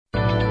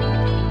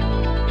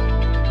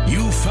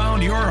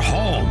found your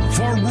home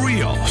for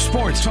real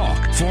sports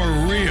talk for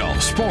real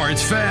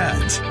sports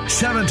fans.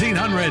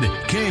 1700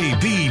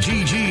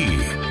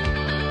 KBGG.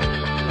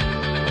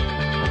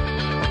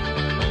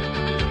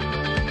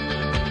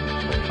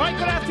 All right,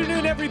 good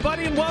afternoon,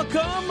 everybody, and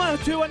welcome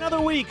to another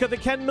week of the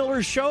Ken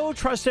Miller Show.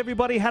 Trust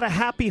everybody had a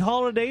happy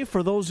holiday.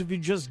 For those of you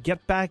just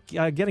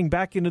getting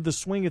back into the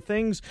swing of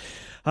things,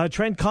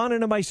 Trent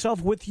Condon and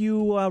myself with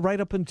you right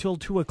up until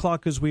 2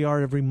 o'clock as we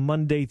are every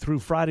Monday through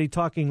Friday,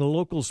 talking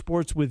local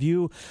sports with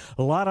you.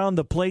 A lot on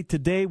the plate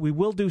today. We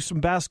will do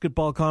some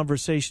basketball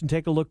conversation,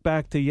 take a look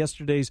back to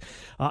yesterday's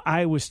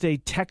Iowa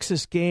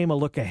State-Texas game, a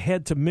look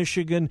ahead to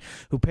Michigan,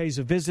 who pays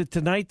a visit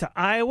tonight to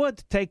Iowa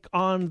to take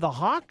on the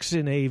Hawks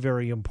in a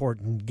very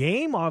important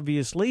game,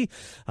 obviously,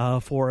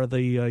 for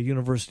the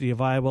University of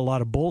Iowa. A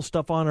lot of bowl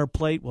stuff on our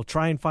plate. We'll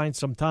try and find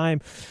some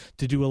time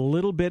to do a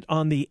little bit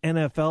on the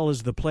NFL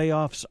as the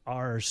playoffs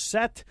are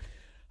set.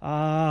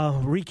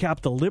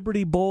 Recap the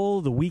Liberty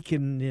Bowl, the week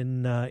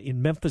in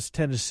Memphis,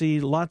 Tennessee.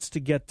 Lots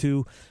to get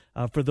to.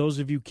 For those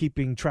of you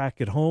keeping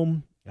track at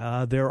home,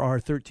 there are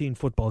 13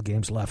 football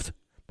games left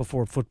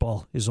before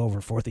football is over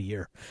for the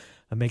year.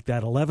 I make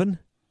that 11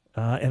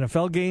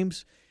 NFL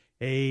games,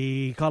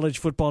 a college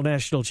football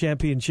national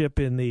championship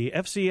in the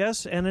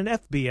FCS, and an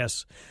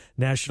FBS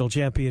national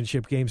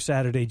championship game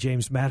Saturday,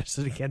 James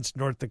Madison against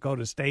North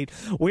Dakota State.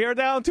 We are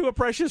down to a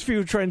precious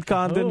few, Trent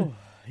Condon. Oh,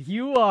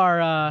 you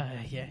are, I'm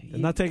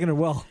not taking it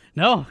well.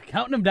 No,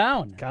 counting them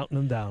down. Counting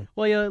them down.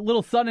 Well, you're a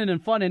little sunning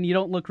and funning. You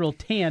don't look real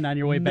tan on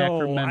your way back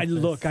from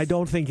Memphis. I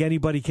don't think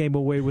anybody came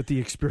away with the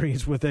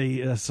experience with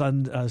a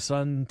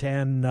sun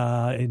tan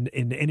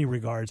in any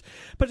regards.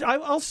 But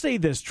I'll say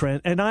this,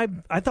 Trent, and I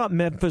thought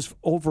Memphis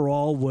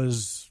overall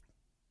was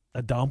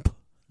a dump.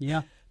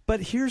 Yeah.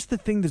 But here's the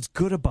thing that's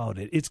good about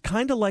it. It's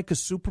kind of like a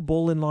Super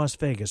Bowl in Las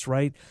Vegas,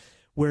 right?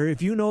 Where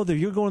if you know that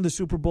you're going to the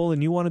Super Bowl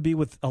and you want to be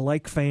with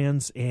alike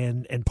fans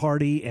and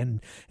party and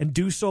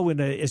do so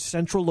in a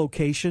central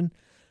location,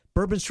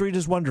 Bourbon Street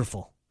is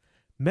wonderful.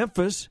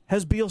 Memphis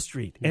has Beale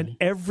Street, and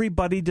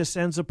everybody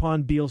descends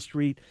upon Beale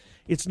Street.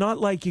 It's not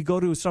like you go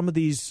to some of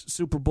these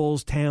Super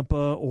Bowls,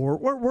 Tampa or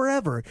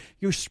wherever.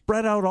 You're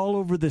spread out all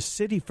over the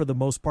city for the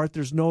most part.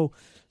 There's no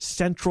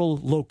central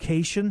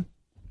location.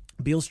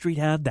 Beale Street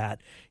had that.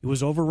 It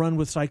was overrun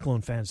with Cyclone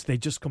fans. They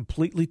just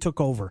completely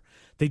took over.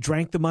 They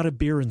drank them out of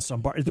beer in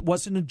some bar. It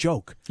wasn't a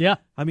joke. Yeah.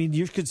 I mean,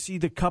 you could see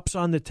the cups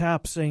on the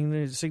tap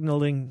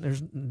signaling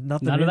there's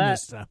nothing None in of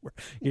this.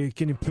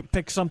 Can you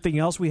pick something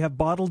else? We have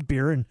bottled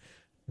beer, and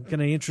I'm going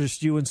to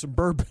interest you in some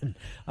bourbon.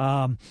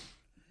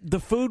 The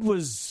food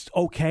was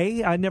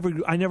okay. I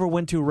never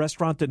went to a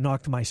restaurant that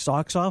knocked my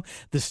socks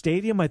off. The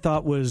stadium I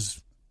thought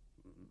was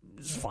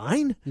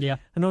fine. Yeah.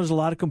 I know there's a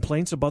lot of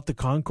complaints about the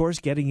concourse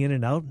getting in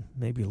and out.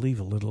 Maybe leave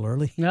a little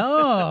early.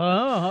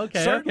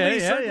 Okay.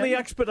 Certainly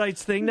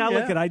expedites thing. Now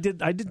look, I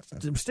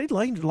stayed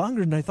longer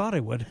than I thought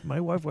I would.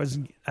 My wife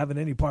wasn't having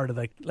any part of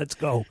that. Let's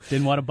go.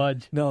 Didn't want to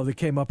budge. No, they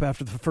came up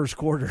after the first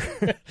quarter.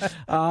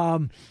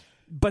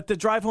 But the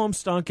drive home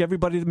stunk.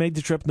 Everybody that made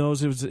the trip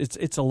knows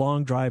it's a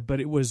long drive,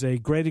 but it was a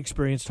great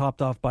experience,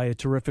 topped off by a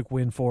terrific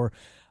win for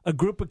a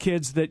group of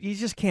kids that you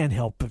just can't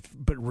help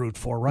but root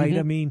for, right? Mm-hmm.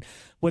 I mean,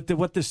 what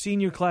the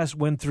senior class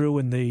went through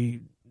in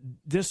the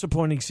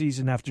disappointing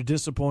season after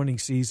disappointing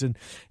season,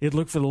 it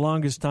looked for the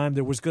longest time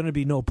there was going to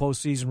be no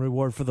postseason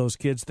reward for those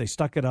kids. They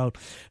stuck it out,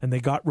 and they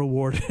got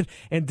rewarded,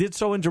 and did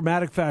so in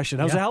dramatic fashion.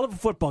 That was a hell of a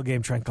football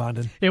game, Trent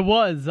Condon. It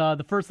was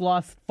the first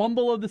lost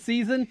fumble of the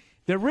season.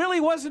 There really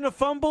wasn't a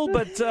fumble,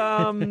 but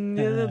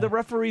the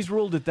referees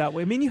ruled it that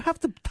way. I mean, you have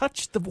to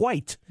touch the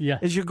white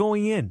as you're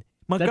going in.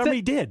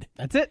 Montgomery did.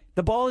 That's it.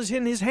 The ball is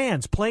in his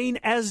hands, plain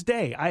as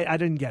day. I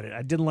didn't get it.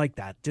 I didn't like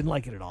that. Didn't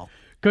like it at all.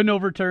 Couldn't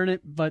overturn it,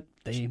 but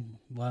I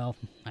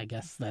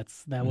guess that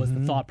was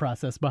the thought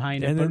process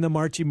behind it. And then the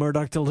Marchie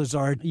Murdoch to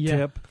Lazard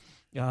tip.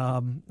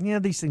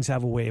 These things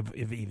have a way of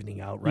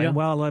evening out, right? Yeah.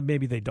 Well,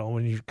 maybe they don't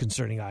when you're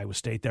concerning Iowa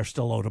State. They're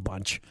still owed a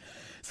bunch.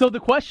 So the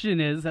question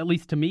is, at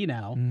least to me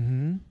now,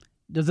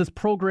 does this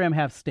program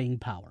have staying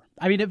power?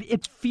 I mean,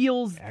 it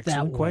feels that way.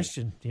 Excellent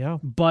question, yeah.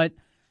 But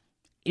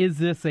is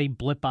this a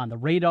blip on the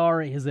radar?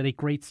 Is it a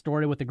great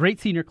story with a great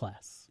senior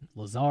class?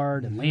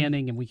 Lazard and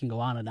Lanning, and we can go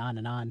on and on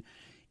and on.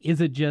 Is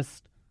it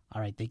just,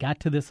 all right, they got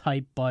to this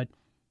hype, but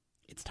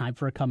it's time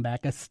for a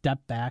comeback, a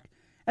step back,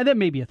 and then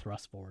maybe a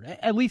thrust forward?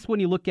 At least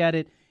when you look at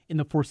it in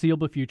the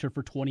foreseeable future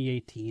for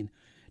 2018,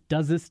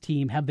 does this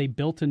team, have they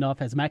built enough?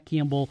 Has Matt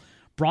Campbell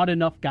brought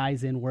enough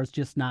guys in where it's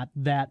just not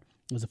that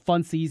it was a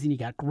fun season, you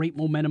got great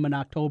momentum in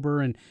October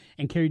and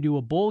carried you to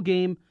a bowl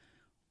game?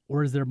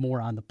 Or is there more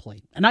on the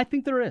plate? And I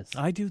think there is.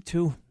 I do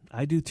too,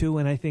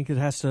 and I think it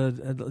has to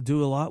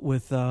do a lot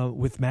with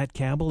Matt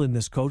Campbell and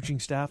this coaching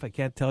staff. I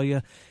can't tell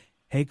you,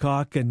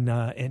 Haycock and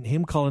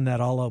him calling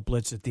that all-out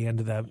blitz at the end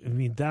of that. I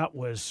mean, that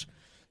was,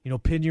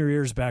 pin your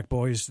ears back,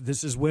 boys.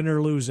 This is win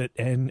or lose it,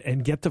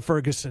 and get to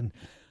Ferguson,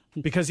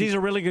 because he's a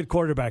really good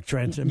quarterback,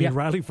 Trent. I mean,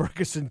 Riley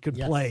Ferguson could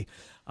play.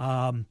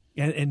 And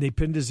they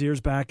pinned his ears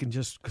back and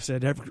just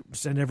said,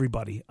 send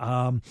everybody.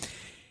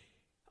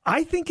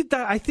 I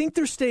think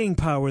there's staying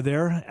power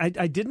there.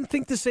 I didn't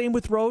think the same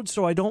with Rhodes,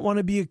 so I don't want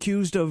to be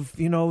accused of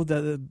you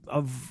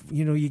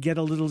get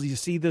a little, you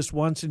see this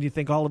once and you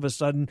think all of a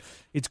sudden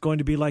it's going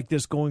to be like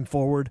this going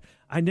forward.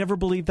 I never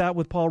believed that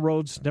with Paul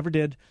Rhodes, never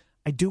did.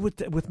 I do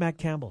with Matt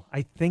Campbell.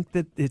 I think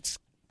that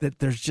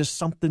there's just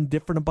something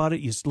different about it.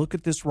 You look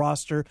at this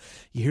roster,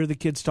 you hear the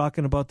kids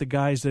talking about the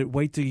guys that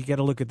wait till you get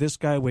a look at this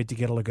guy, wait to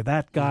get a look at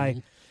that guy. Mm-hmm.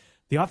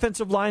 The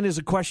offensive line is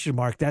a question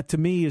mark. That, to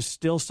me, is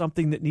still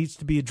something that needs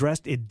to be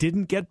addressed. It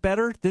didn't get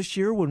better this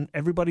year when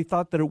everybody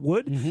thought that it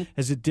would,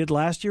 as it did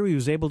last year. He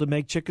was able to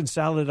make chicken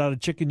salad out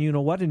of chicken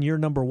you-know-what in year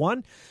number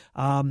one.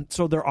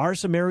 So there are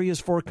some areas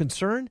for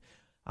concern.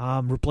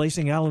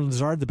 Replacing Alan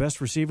Lazard, the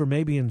best receiver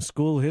maybe in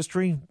school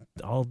history.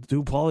 I'll do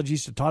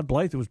apologies to Todd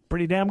Blythe. It was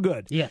pretty damn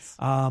good. Yes.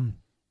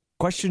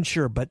 Question,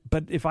 sure. But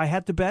if I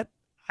had to bet,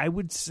 I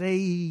would say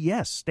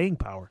yes, staying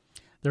power.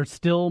 There's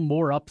still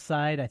more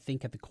upside, I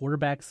think, at the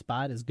quarterback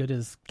spot, as good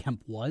as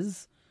Kemp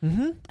was.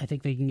 Mm-hmm. I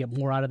think they can get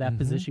more out of that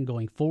position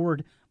going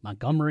forward.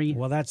 Montgomery.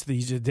 Well,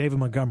 David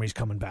Montgomery's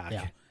coming back.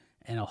 Yeah.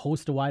 And a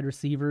host of wide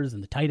receivers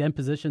and the tight end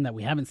position that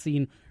we haven't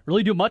seen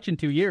really do much in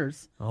 2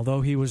 years.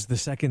 Although he was the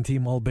second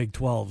team All Big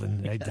 12,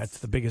 and that's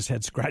the biggest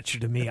head scratcher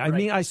to me. I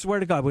mean, I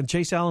swear to God, when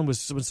Chase Allen when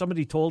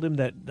somebody told him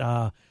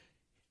that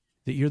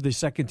you're the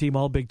second team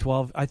All Big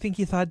 12, I think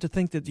he had to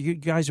think that you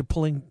guys you're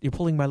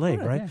pulling my leg,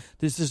 right? Yeah.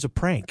 This is a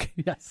prank.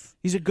 Yes.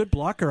 He's a good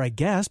blocker, I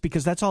guess,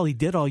 because that's all he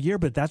did all year,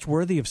 but that's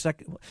worthy of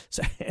second.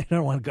 I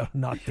don't want to go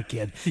knock the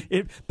kid.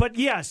 But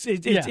yes,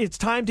 it's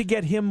time to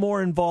get him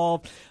more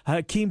involved.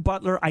 Hakeem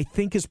Butler, I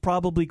think, is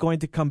probably going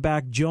to come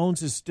back.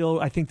 Jones is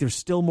still, I think there's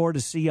still more to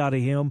see out of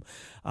him.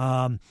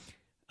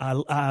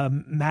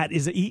 Matt,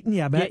 is it Eaton?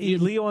 Yeah, Matt,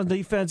 Eaton. Leo on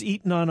defense,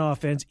 Eaton on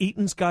offense.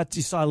 You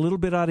saw a little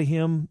bit out of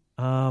him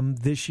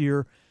this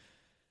year.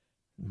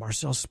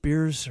 Marcel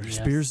Spears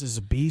is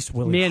a beast.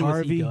 Willie Harvey,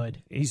 was he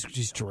good.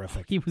 He's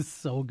terrific. He was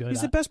so good.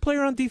 He's the best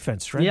player on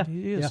defense, right? Yeah,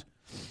 he is. Yeah.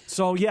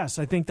 So yes,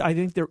 I think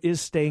there is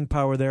staying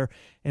power there.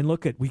 And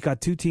look we got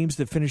two teams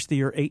that finished the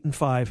year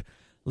 8-5.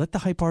 Let the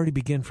hype already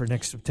begin for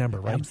next September,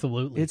 right?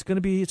 Absolutely. It's going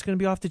to be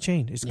off the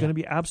chain. It's going to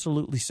be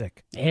absolutely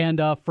sick.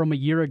 And from a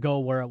year ago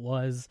where it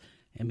was,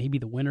 and maybe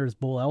the winner is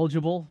bowl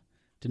eligible,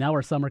 to now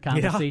our summer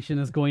conversation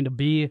is going to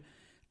be,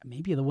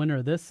 maybe the winner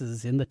of this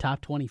is in the top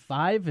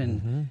 25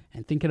 and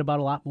thinking about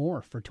a lot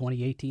more for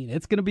 2018.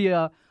 It's going to be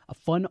a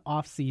fun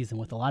offseason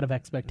with a lot of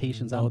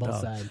expectations on both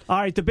sides. All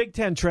right, the Big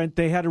Ten, Trent,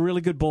 they had a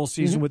really good bowl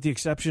season with the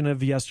exception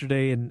of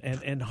yesterday.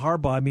 And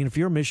Harbaugh, I mean, if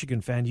you're a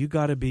Michigan fan, you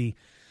got to be,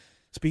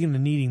 speaking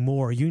of needing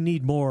more, you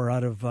need more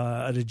out of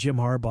Jim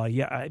Harbaugh.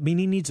 Yeah, I mean,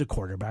 he needs a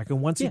quarterback.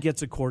 And once he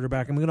gets a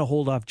quarterback, I'm going to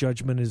hold off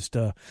judgment as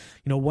to,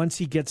 once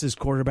he gets his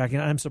quarterback,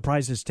 and I'm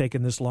surprised it's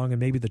taken this long, and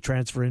maybe the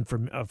transfer in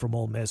from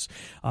Ole Miss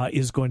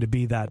is going to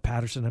be that.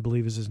 Patterson, I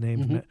believe, is his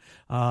name.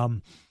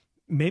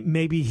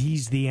 Maybe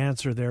he's the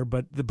answer there.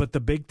 But the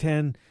Big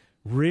Ten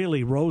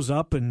really rose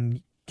up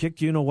and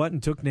kicked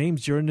and took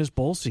names during this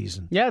bowl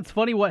season. Yeah, it's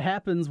funny what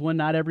happens when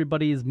not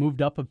everybody is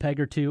moved up a peg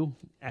or two.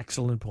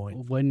 Excellent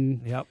point.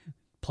 When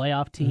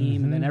playoff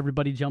team, and then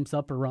everybody jumps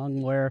up a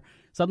rung where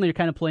suddenly you're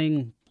kind of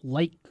playing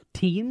like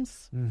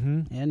teams,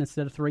 and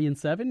instead of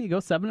 3-7, you go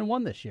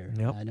 7-1 this year.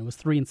 Yep. And it was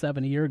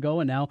 3-7 a year ago,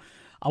 and now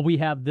we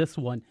have this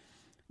one.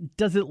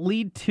 Does it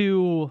lead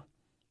to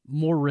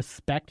more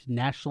respect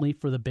nationally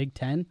for the Big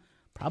Ten?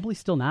 Probably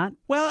still not.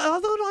 Well,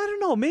 although I don't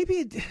know,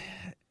 maybe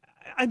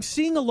I'm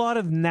seeing a lot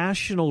of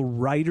national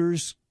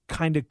writers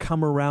kind of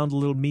come around a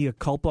little mea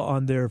culpa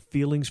on their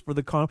feelings for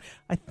the con.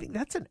 I think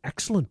that's an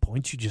excellent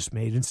point you just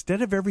made.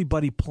 Instead of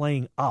everybody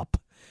playing up,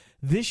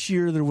 this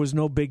year there was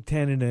no Big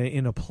Ten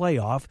in a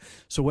playoff,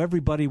 so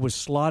everybody was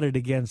slotted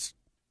against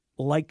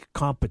like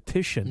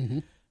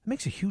competition. It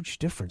makes a huge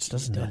difference,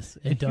 doesn't it?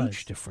 It does.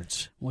 Huge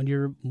difference. When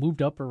you're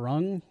moved up a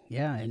rung,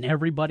 and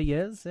everybody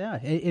is,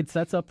 it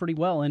sets up pretty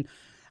well. And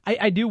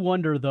I do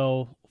wonder,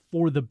 though,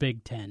 for the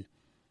Big Ten,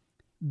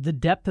 the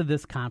depth of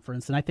this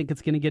conference, and I think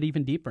it's going to get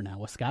even deeper now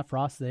with Scott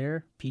Frost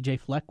there,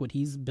 PJ Fleck, what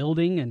he's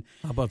building. And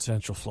how about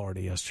Central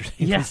Florida yesterday?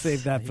 Yes. We'll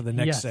save that for the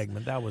next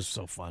segment. That was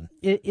so fun.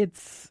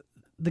 It's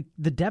the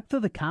depth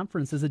of the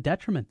conference is a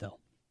detriment, though.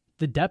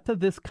 The depth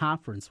of this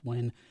conference,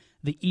 when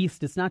the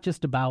East, it's not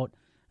just about,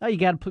 you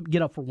got to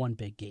get up for one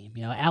big game.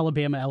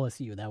 Alabama,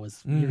 LSU, that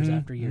was years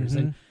after years.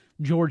 And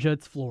Georgia,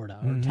 it's Florida,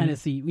 or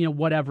Tennessee,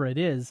 whatever it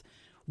is,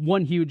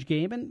 one huge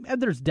game.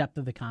 And there's depth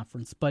of the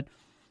conference, but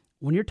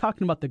when you're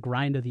talking about the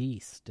grind of the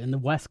East and the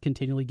West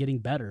continually getting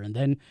better and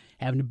then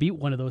having to beat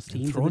one of those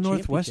teams. And throw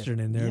Northwestern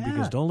in there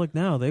because don't look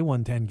now, they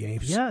won 10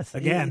 games. Yes.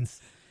 Again.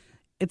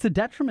 It's a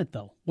detriment,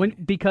 though,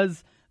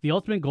 because the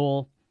ultimate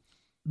goal,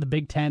 the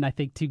Big Ten, I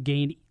think, to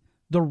gain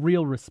the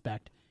real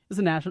respect is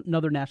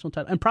another national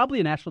title, and probably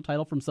a national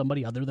title from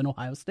somebody other than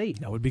Ohio State.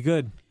 That would be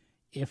good.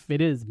 If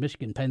it is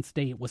Michigan, Penn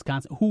State,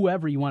 Wisconsin,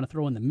 whoever you want to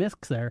throw in the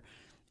mix there,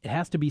 it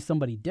has to be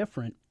somebody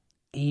different.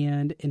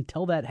 And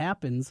until that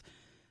happens,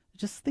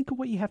 just think of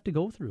what you have to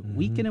go through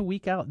week in and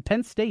week out.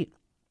 Penn State,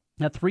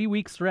 that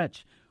 3-week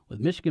stretch with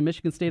Michigan,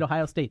 Michigan State,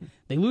 Ohio State.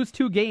 They lose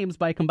 2 games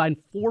by a combined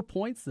 4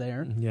 points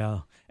there.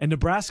 Yeah. And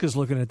Nebraska's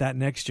looking at that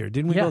next year.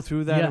 Didn't we go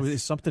through that? Yes. It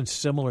was something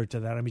similar to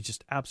that. I mean,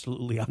 just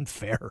absolutely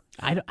unfair.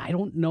 I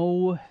don't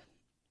know.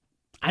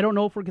 I don't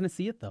know if we're going to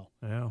see it, though.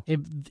 Yeah. If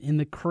in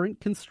the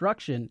current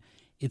construction,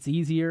 it's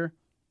easier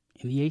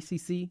in the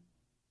ACC,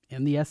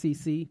 in the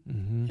SEC,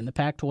 in the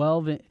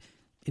Pac-12.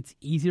 It's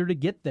easier to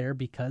get there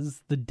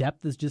because the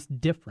depth is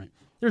just different.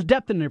 There's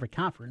depth in every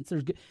conference.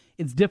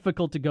 It's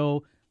difficult to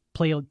go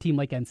play a team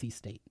like NC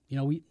State.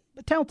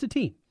 A talented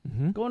team.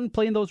 Going and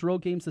playing those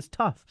road games is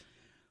tough.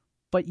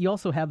 But you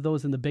also have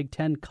those in the Big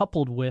Ten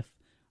coupled with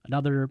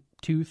another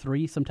 2,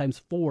 3, sometimes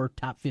 4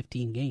 top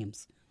 15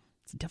 games.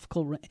 It's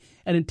difficult.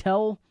 And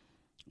until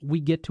we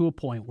get to a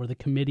point where the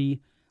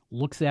committee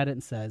looks at it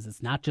and says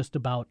it's not just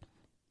about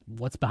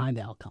what's behind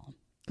the outcome,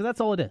 because that's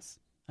all it is.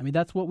 I mean,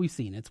 that's what we've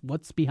seen. It's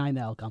what's behind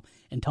the outcome.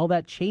 Until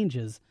that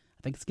changes,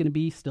 I think it's going to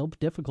be still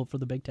difficult for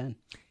the Big Ten.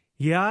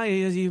 Yeah,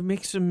 you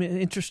make some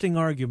interesting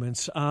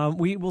arguments.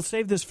 We'll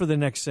save this for the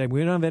next segment. We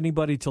don't have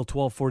anybody till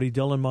 12:40.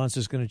 Dylan Mons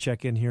is going to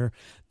check in here.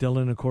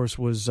 Dylan, of course,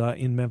 was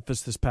in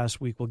Memphis this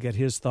past week. We'll get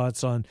his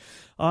thoughts on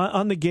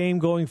the game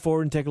going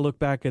forward and take a look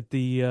back at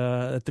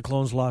the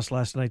Clones loss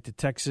last night to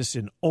Texas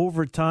in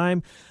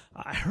overtime.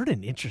 I heard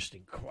an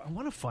interesting quote. I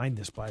want to find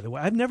this, by the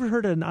way. I've never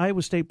heard an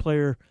Iowa State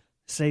player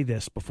say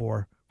this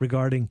before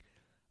regarding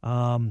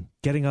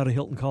getting out of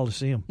Hilton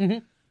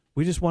Coliseum.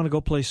 We just want to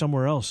go play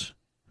somewhere else.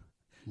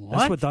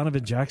 That's what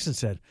Donovan Jackson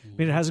said. I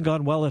mean, it hasn't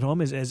gone well at home.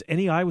 Has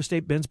any Iowa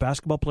State men's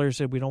basketball player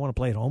said we don't want to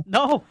play at home?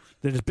 No.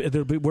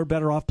 We're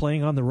better off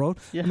playing on the road?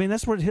 Yeah. I mean,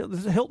 that's what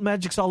Hilton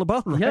Magic's all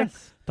about, right?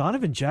 Yes.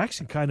 Donovan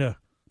Jackson kind of,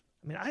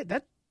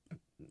 that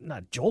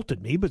not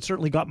jolted me, but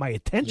certainly got my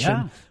attention.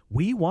 Yeah.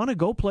 We want to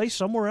go play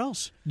somewhere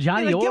else.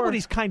 Johnny I get Orr, what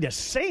he's kind of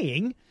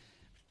saying,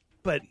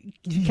 but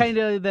kind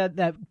of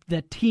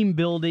that team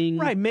building.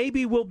 Right,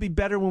 maybe we'll be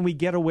better when we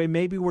get away.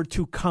 Maybe we're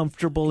too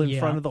comfortable in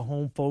front of the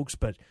home folks,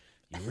 but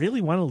you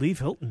really want to leave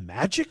Hilton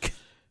Magic?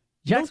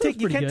 You can't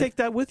take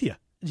that with you.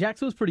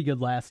 Jackson was pretty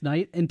good last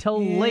night until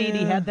late.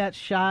 He had that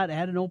shot,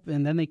 had an open,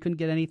 and then they couldn't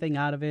get anything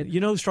out of it. You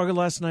know who struggled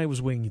last night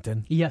was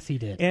Wigington. Yes, he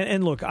did.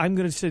 And look, I'm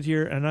going to sit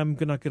here, and I'm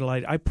not going to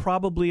lie. I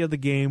probably of the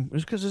game,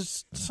 because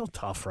it's so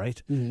tough,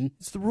 right? Mm-hmm.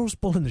 It's the Rose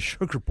Bowl and the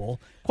Sugar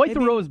Bowl. The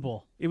Rose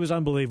Bowl. It was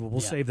unbelievable.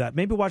 We'll save that.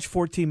 Maybe watch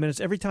 14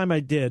 minutes. Every time I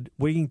did,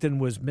 Wigington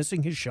was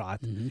missing his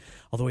shot,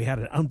 although he had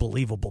an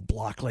unbelievable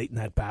block late in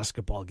that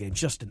basketball game.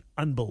 Just an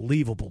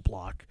unbelievable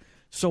block.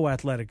 So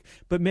athletic.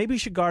 But maybe you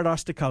should guard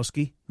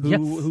Ostakowski,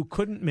 who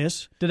couldn't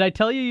miss. Did I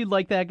tell you you'd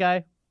like that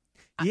guy?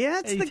 Yeah,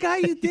 it's the guy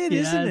you did,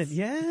 isn't it?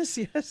 Yes.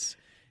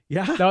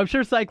 Yeah. No, I'm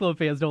sure Cyclone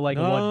fans don't like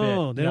him one bit.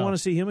 No, they don't want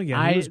to see him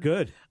again. He was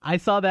good. I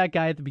saw that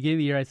guy at the beginning of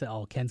the year. I said,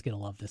 Ken's going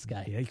to love this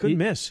guy. Yeah, he couldn't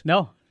miss.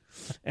 No.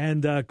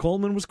 And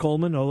Coleman was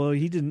Coleman, although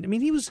he didn't. I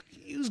mean, he was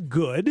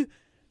good.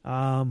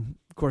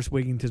 Of course,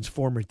 Wigington's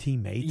former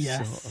teammates.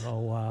 Yes.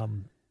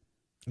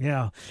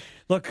 Yeah.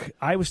 Look,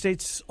 Iowa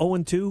State's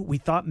 0-2. We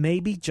thought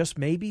just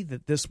maybe,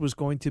 that this was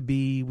going to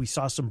be, we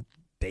saw some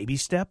baby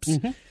steps.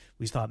 Mm-hmm.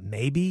 We thought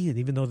maybe, and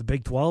even though the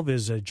Big 12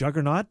 is a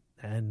juggernaut,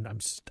 and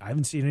I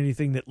haven't seen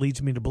anything that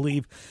leads me to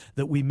believe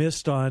that we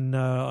missed on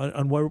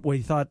what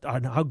we thought,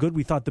 on how good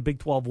we thought the Big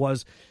 12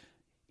 was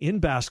in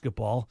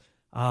basketball.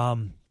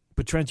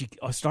 But Trent,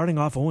 starting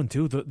off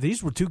 0-2,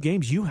 these were 2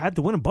 games you had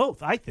to win them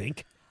both, I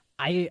think.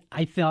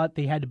 I thought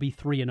they had to be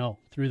 3-0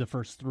 through the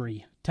first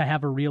 3 to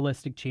have a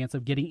realistic chance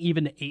of getting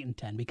even to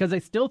 8-10, because I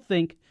still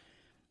think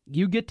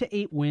you get to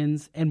 8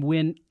 wins and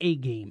win a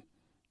game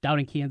down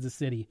in Kansas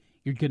City,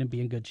 you're going to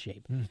be in good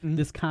shape. Mm-hmm.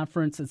 This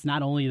conference is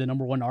not only the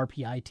number 1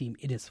 RPI team,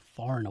 it is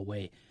far and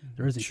away.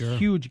 There is a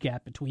huge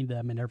gap between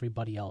them and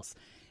everybody else.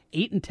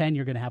 8-10,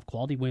 you're going to have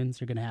quality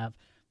wins. You're going to have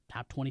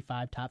top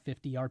 25, top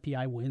 50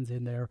 RPI wins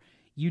in there.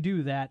 You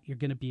do that, you're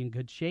going to be in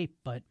good shape.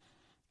 But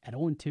at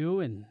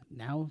 0-2 and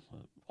now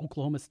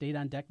Oklahoma State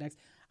on deck next,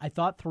 I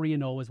thought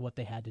 3-0 is what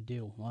they had to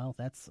do. Well,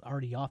 that's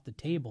already off the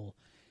table.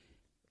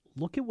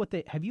 Look at what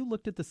have you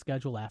looked at the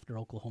schedule after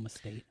Oklahoma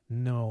State?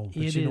 No,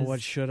 but you know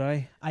what, should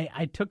I?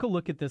 I took a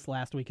look at this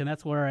last week, and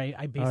that's where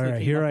I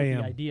basically came up with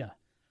the idea.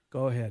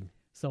 Go ahead.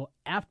 So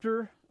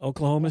after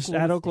Oklahoma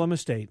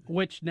State,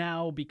 which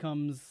now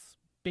becomes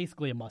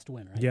basically a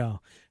must-win, right? Yeah,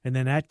 and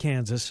then at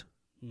Kansas,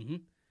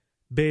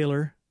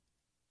 Baylor,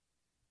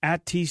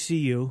 at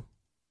TCU,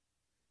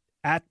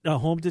 at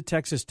home to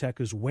Texas Tech,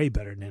 who's way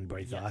better than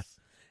anybody thought.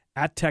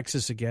 At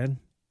Texas again.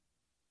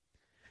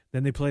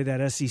 Then they play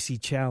that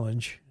SEC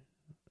Challenge.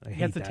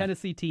 Against a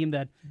Tennessee team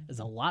that is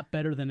a lot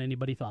better than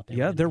anybody thought they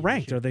were. Yeah, they're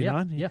ranked, are they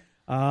not?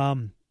 Yeah.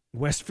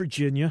 West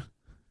Virginia.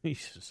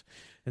 Jesus.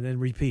 And then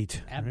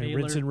repeat. At Baylor,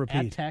 rinse and repeat.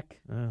 at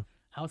Tech,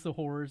 House of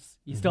Horrors.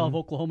 You still have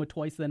Oklahoma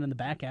twice then in the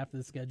back half of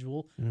the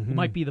schedule, who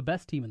might be the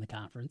best team in the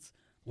conference.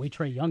 The way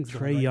Trae Young's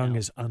going right now.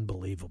 Is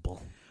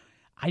unbelievable.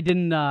 I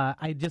didn't.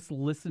 I just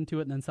listened to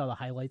it and then saw the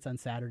highlights on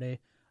Saturday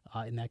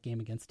in that game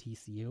against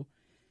TCU.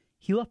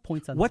 He left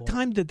points on the board. What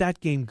time did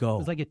that game go? It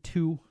was like at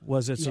 2.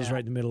 Was it? So it was right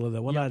in the middle of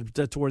the. Well,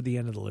 not toward the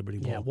end of the Liberty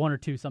Bowl. Yeah, 1 or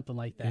 2, something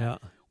like that. Yeah.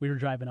 We were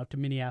driving up to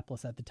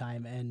Minneapolis at the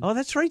time, and Oh,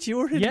 that's right. You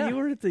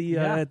were at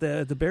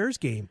the Bears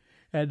game.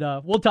 And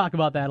we'll talk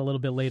about that a little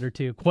bit later,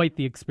 too. Quite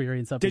the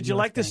experience. Did you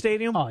like the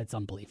stadium? Oh, it's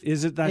unbelievable.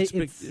 Is it that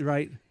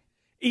right?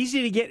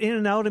 Easy to get in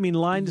and out? I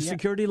mean,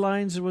 security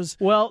lines was...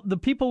 Well, the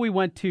people we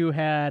went to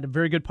had a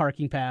very good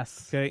parking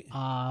pass. Okay.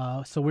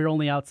 So we were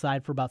only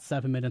outside for about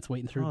 7 minutes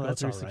waiting through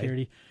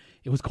security.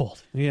 It was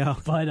cold. Yeah.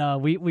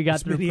 But we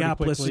got through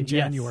Minneapolis pretty quickly.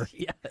 in January.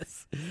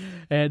 Yes.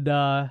 And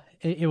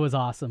it was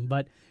awesome.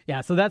 But, yeah,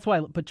 so that's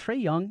why. But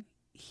Trae Young,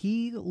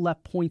 he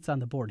left points on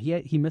the board.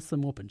 He missed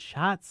some open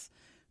shots,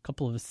 a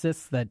couple of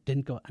assists that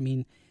didn't go. I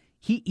mean,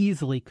 he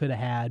easily could have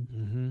had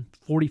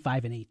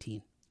 45 and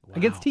 18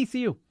 against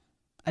TCU.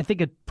 I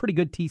think a pretty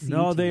good TCU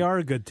No, team. they are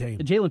a good team.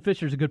 Jalen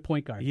Fisher's a good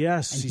point guard.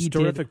 Yes, and he's a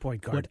terrific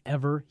point guard.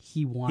 Whatever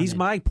he wanted. He's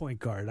my point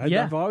guard.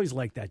 I've always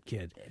liked that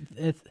kid.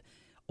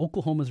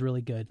 Oklahoma's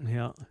really good.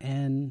 Yeah.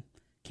 And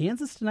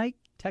Kansas tonight,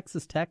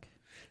 Texas Tech.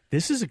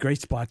 This is a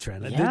great spot,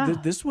 Trent. Yeah.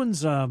 This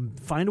one's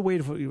find a way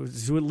to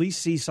at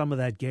least see some of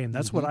that game.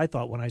 That's what I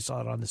thought when I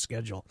saw it on the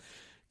schedule.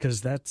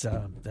 Because that's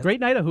great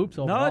night of hoops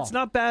overall. No, it's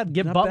not bad.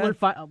 Get Butler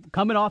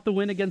coming off the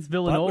win against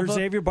Villanova. Butler,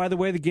 Xavier, by the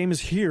way, the game is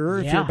here.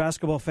 If you're a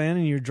basketball fan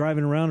and you're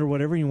driving around or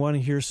whatever, and you want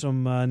to hear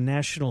some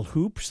national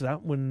hoops,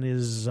 that one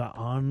is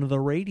on the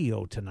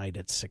radio tonight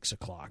at 6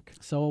 o'clock.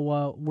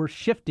 So we're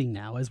shifting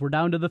now as we're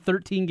down to the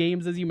 13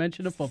 games, as you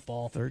mentioned, of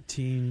football.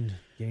 13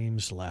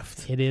 games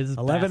left. It is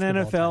 11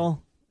 NFL.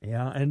 Time.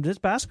 Yeah, and this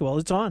basketball,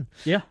 it's on.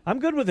 Yeah. I'm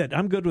good with it.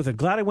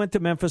 Glad I went to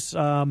Memphis.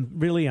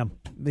 Really am.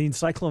 The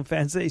Cyclone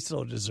fans, they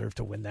so deserve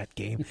to win that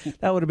game.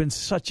 That would have been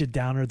such a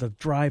downer, the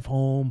drive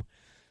home.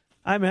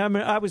 I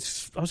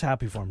was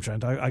happy for them,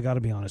 Trent. I got to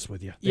be honest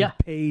with you. They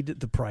paid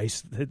the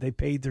price. They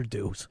paid their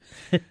dues,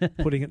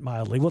 putting it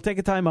mildly. We'll take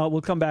a timeout.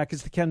 We'll come back.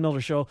 It's the Ken Miller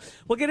Show.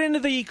 We'll get into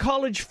the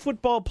college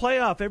football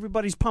playoff.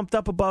 Everybody's pumped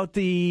up about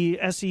the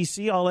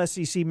SEC,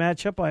 all-SEC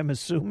matchup, I'm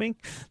assuming.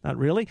 Not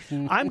really.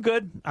 I'm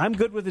good. I'm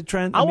good with it,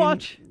 Trent. I'll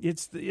watch.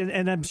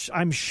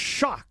 I'm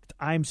shocked.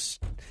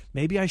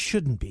 Maybe I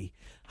shouldn't be.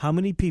 How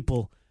many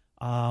people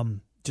are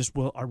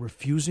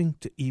refusing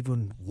to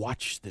even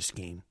watch this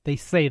game? They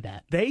say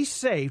that. They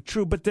say,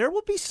 true, but there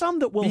will be some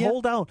that will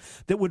hold out,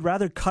 that would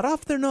rather cut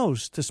off their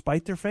nose to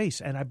spite their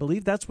face, and I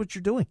believe that's what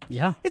you're doing.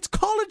 Yeah. It's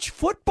college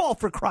football,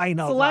 for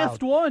crying out loud. The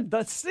last one.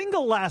 The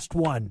single last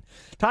one.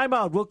 Time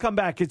out. We'll come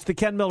back. It's the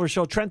Ken Miller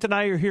Show. Trent and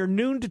I are here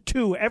noon to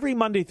 2 every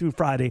Monday through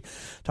Friday,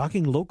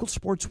 talking local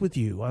sports with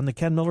you on the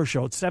Ken Miller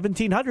Show at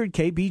 1700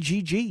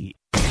 KBGG.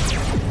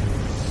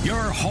 Your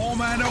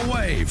home and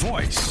away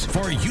voice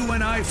for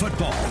UNI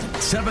football.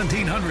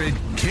 1700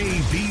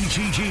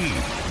 KBGG.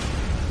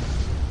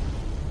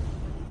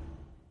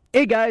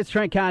 Hey guys,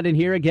 Trent Condon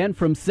here again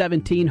from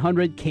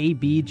 1700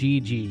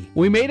 KBGG.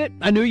 We made it,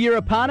 a new year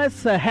upon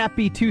us, a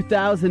happy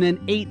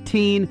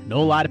 2018. I know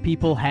a lot of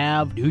people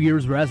have New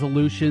Year's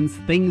resolutions,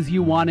 things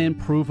you want to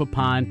improve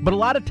upon, but a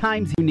lot of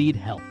times you need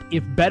help.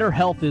 If better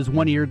health is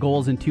one of your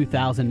goals in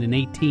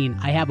 2018,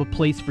 I have a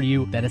place for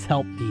you that has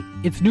helped me.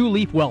 It's New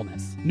Leaf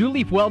Wellness. New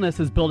Leaf Wellness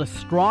has built a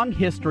strong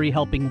history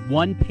helping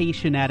one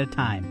patient at a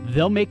time.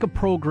 They'll make a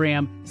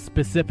program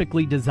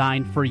specifically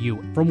designed for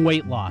you, from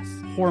weight loss,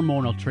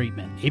 hormonal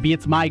treatment, maybe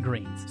it's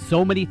migraines,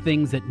 so many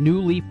things that New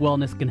Leaf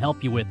Wellness can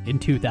help you with in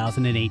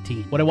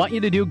 2018. What I want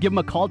you to do, give them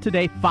a call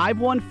today,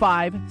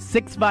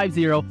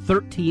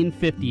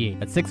 515-650-1358.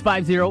 That's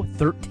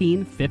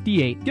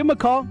 650-1358. Give them a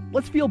call.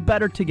 Let's feel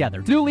better together.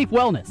 It's New Leaf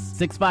Wellness,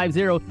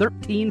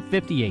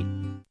 650-1358.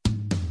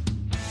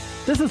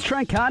 This is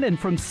Trent Condon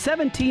from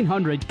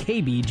 1700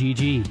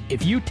 KBGG.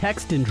 If you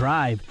text and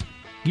drive,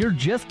 you're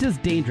just as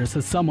dangerous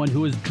as someone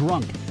who is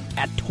drunk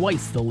at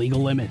twice the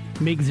legal limit.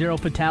 Make zero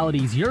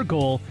fatalities your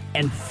goal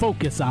and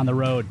focus on the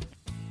road.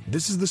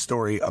 This is the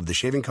story of the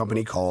shaving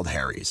company called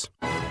Harry's.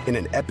 In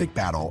an epic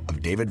battle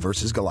of David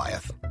versus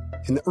Goliath.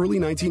 In the early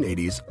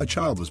 1980s, a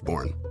child was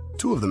born.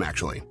 2 of them,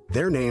 actually.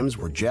 Their names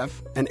were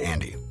Jeff and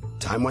Andy.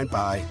 Time went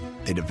by,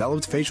 they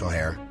developed facial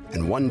hair,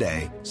 and one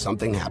day,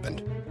 something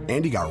happened.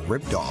 Andy got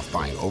ripped off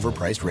buying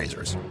overpriced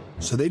razors.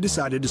 So they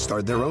decided to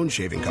start their own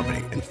shaving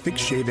company and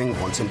fix shaving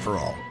once and for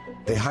all.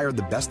 They hired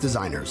the best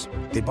designers.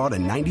 They bought a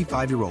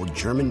 95-year-old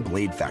German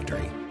blade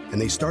factory.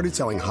 And they started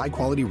selling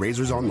high-quality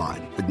razors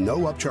online with no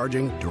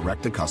upcharging,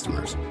 direct to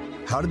customers.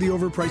 How did the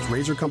overpriced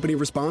razor company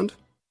respond?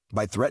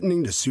 By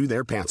threatening to sue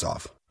their pants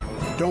off.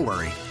 Don't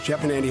worry,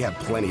 Jeff and Andy have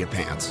plenty of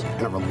pants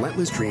and a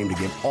relentless dream to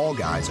give all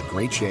guys a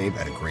great shave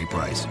at a great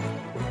price.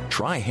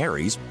 Try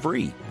Harry's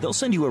free. They'll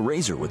send you a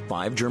razor with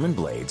 5 German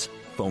blades,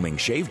 foaming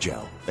shave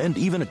gel, and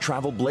even a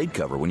travel blade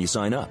cover when you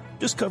sign up.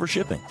 Just cover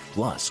shipping.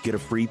 Plus, get a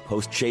free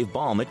post-shave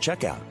balm at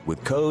checkout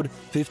with code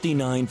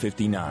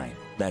 5959.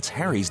 That's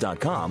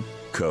harrys.com,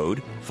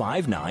 code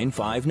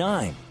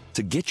 5959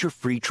 to get your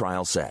free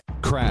trial set.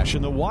 Crash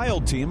and the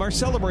Wild team are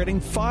celebrating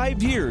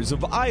 5 years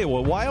of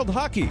Iowa Wild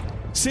hockey.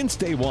 Since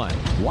day one,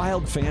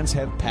 Wild fans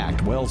have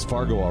packed Wells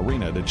Fargo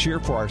Arena to cheer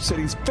for our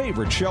city's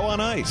favorite show on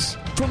ice.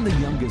 From the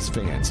youngest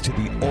fans to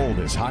the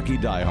oldest hockey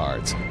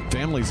diehards,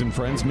 families and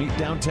friends meet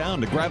downtown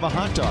to grab a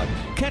hot dog,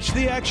 catch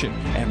the action,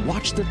 and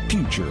watch the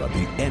future of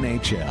the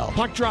NHL.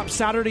 Puck drop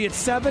Saturday at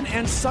 7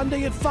 and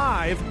Sunday at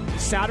 5.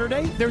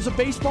 Saturday, there's a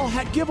baseball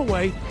hat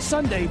giveaway.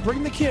 Sunday,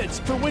 bring the kids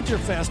for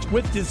Winterfest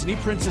with Disney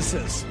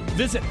Princesses.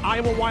 Visit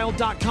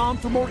iowawild.com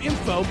for more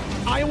info.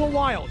 Iowa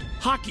Wild.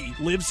 Hockey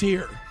lives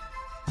here.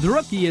 The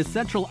Rookie is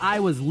Central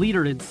Iowa's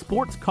leader in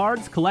sports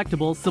cards,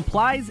 collectibles,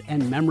 supplies,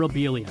 and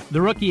memorabilia.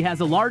 The Rookie has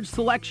a large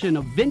selection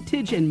of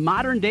vintage and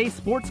modern-day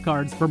sports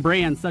cards from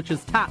brands such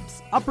as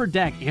Topps, Upper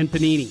Deck, and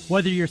Panini.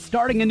 Whether you're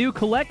starting a new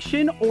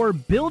collection or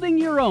building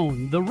your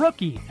own, The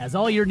Rookie has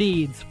all your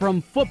needs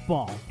from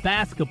football,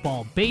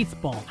 basketball,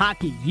 baseball,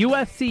 hockey,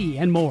 UFC,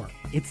 and more.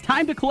 It's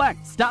time to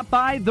collect. Stop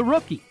by The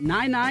Rookie,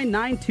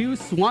 9992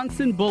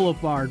 Swanson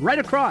Boulevard, right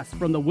across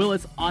from the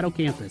Willis Auto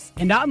Campus,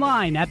 and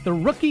online at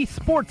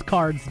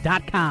therookie-sportscards.com.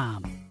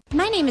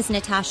 My name is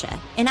Natasha,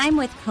 and I'm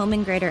with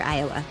Komen Greater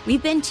Iowa.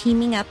 We've been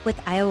teaming up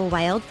with Iowa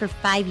Wild for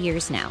 5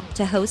 years now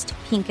to host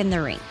Pink in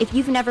the Ring. If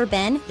you've never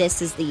been,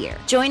 this is the year.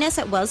 Join us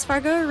at Wells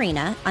Fargo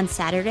Arena on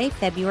Saturday,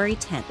 February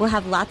 10th. We'll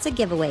have lots of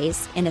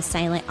giveaways and a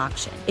silent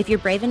auction. If you're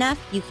brave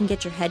enough, you can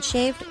get your head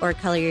shaved or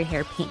color your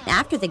hair pink.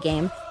 After the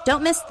game,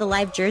 don't miss the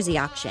live jersey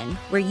auction,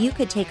 where you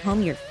could take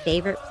home your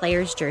favorite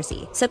player's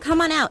jersey. So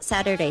come on out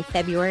Saturday,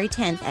 February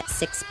 10th at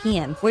 6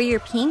 p.m. Wear your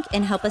pink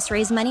and help us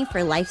raise money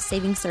for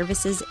life-saving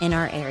services in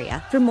our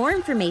area. For more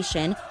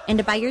information and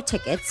to buy your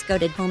tickets, go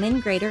to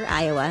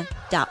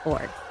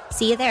HomeInGreaterIowa.org.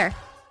 See you there.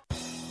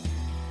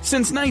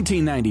 Since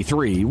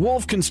 1993,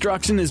 Wolf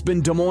Construction has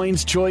been Des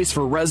Moines' choice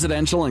for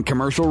residential and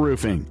commercial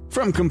roofing.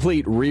 From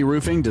complete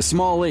re-roofing to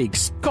small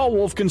leaks, call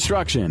Wolf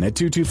Construction at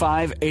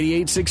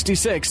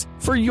 225-8866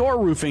 for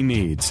your roofing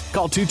needs.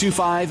 Call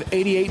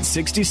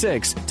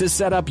 225-8866 to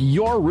set up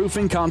your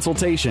roofing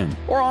consultation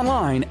or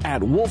online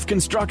at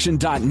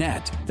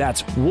wolfconstruction.net.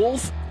 That's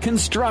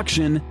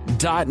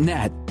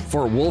wolfconstruction.net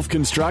for Wolf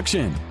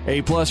Construction.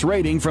 A+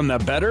 rating from the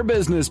Better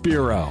Business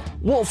Bureau.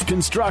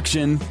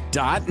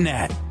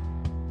 wolfconstruction.net.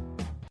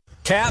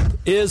 Cap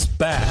is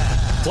back.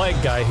 Flag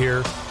Guy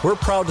here. We're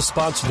proud to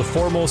sponsor the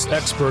foremost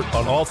expert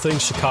on all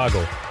things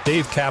Chicago,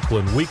 Dave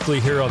Kaplan,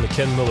 weekly here on the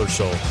Ken Miller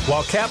Show.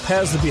 While Cap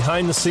has the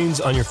behind-the-scenes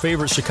on your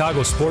favorite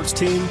Chicago sports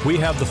team, we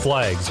have the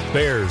flags: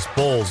 Bears,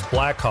 Bulls,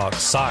 Blackhawks,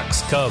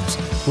 Sox, Cubs.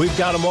 We've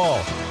got them all.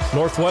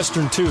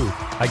 Northwestern, too.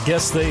 I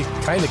guess they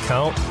kind of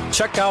count.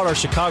 Check out our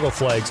Chicago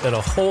flags and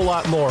a whole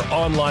lot more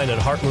online at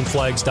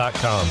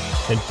heartlandflags.com.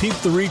 And peep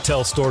the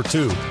retail store,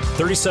 too.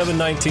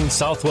 3719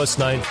 Southwest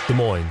 9th, Des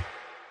Moines.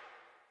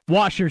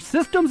 Washer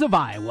Systems of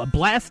Iowa,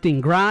 blasting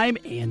grime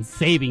and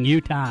saving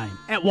you time.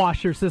 At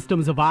Washer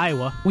Systems of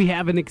Iowa, we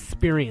have an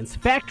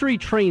experienced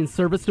factory-trained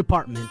service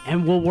department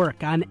and will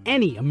work on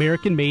any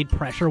American-made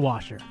pressure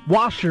washer.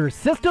 Washer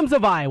Systems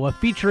of Iowa,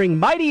 featuring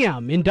Mighty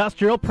M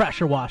industrial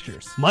pressure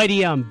washers.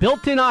 Mighty M,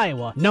 built in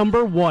Iowa,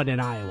 #1 in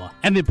Iowa.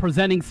 And the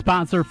presenting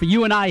sponsor for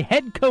you and I,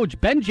 head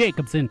coach Ben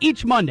Jacobson,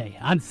 each Monday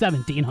on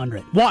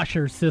 1700.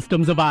 Washer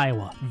Systems of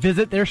Iowa.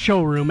 Visit their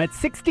showroom at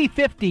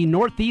 6050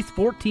 Northeast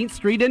 14th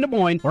Street in Des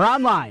Moines, or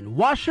online,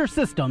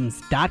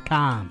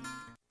 washersystems.com.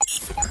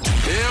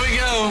 Here we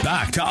go.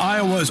 Back to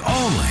Iowa's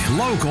only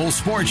local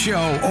sports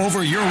show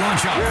over your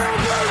lunch hour.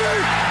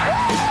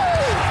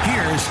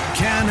 Here's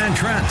Ken and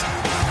Trent.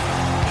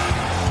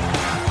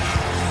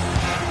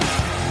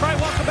 All right,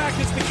 welcome back.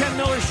 It's the Ken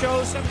Miller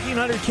Show,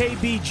 1700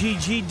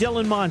 KBGG,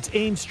 Dylan Mont,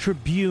 Ames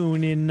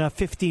Tribune. In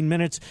 15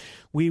 minutes,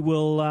 we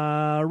will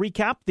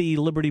recap the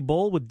Liberty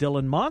Bowl with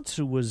Dylan Mont,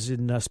 who was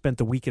spent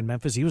the week in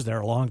Memphis. He was there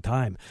a long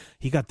time.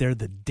 He got there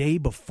the day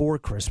before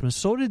Christmas.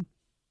 So did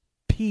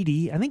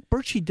Petey. I think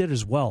Birchie did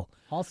as well.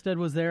 Halstead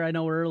was there, I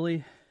know,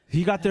 early.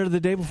 He got there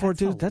the day before,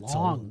 too? That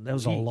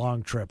was a week.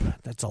 long trip.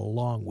 That's a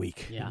long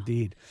week,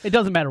 indeed. It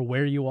doesn't matter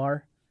where you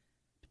are.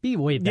 Be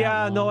way that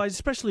long. No,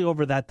 especially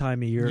over that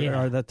time of year,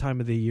 or that time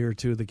of the year,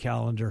 too, the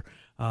calendar.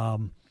 I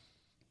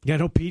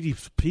know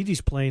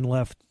Petey's plane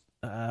left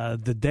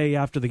the day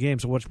after the game,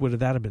 so what would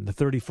that have been? The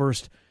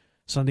 31st,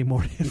 Sunday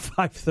morning at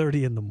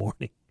 5:30 in the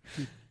morning.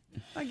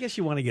 I guess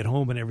you want to get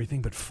home and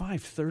everything, but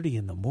 5:30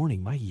 in the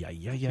morning,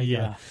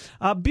 yeah.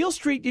 Beale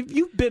Street,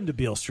 you've been to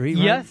Beale Street,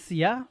 right? Yes,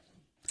 yeah.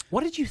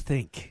 What did you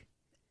think?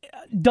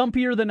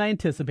 Dumpier than I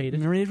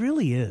anticipated. It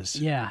really is.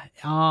 Yeah,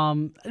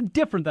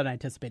 different than I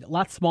anticipated. A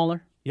lot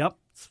smaller. Yep.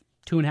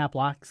 2.5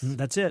 blocks.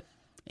 That's it.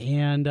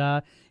 And,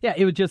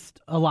 it was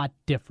just a lot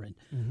different.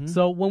 Mm-hmm.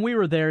 So when we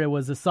were there, it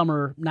was the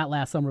summer, not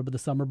last summer, but the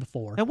summer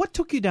before. And what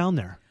took you down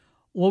there?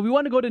 Well, we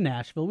wanted to go to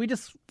Nashville.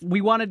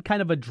 We wanted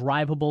kind of a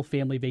drivable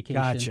family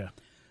vacation. Gotcha.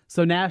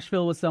 So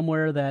Nashville was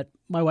somewhere that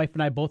my wife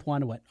and I both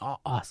wanted. Went,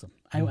 awesome.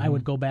 Mm-hmm. I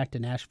would go back to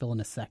Nashville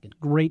in a second.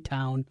 Great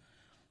town,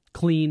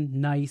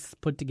 clean, nice,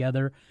 put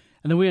together.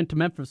 And then we went to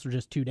Memphis for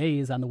just 2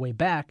 days on the way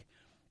back.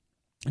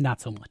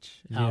 Not so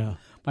much. Yeah.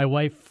 My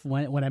wife,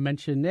 when I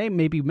mentioned, hey,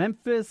 maybe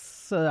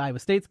Memphis, Iowa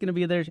State's going to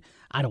be there,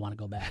 I don't want to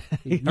go back.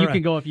 You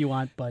can go if you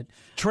want, but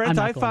Trent,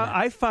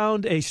 I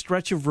found a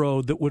stretch of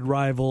road that would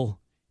rival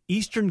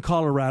eastern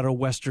Colorado,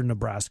 western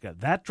Nebraska.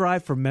 That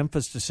drive from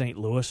Memphis to St.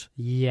 Louis,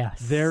 yes,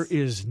 there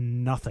is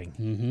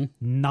nothing.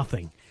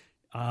 Nothing.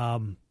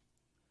 But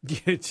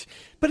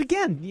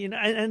again,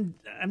 and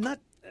I'm not.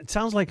 It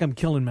sounds like I'm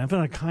killing Memphis.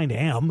 I kind of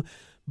am.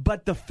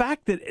 But the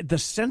fact that the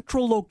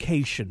central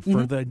location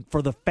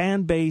for the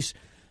fan base,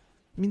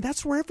 I mean,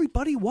 that's where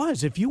everybody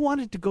was. If you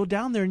wanted to go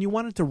down there and you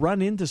wanted to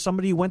run into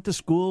somebody you went to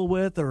school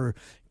with or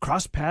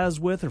cross paths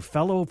with or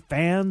fellow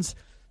fans,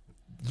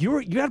 you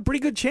had a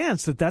pretty good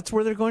chance that that's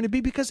where they're going to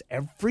be because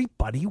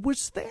everybody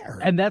was there.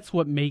 And that's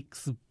what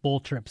makes bowl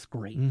trips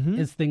great,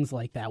 is things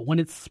like that. When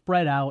it's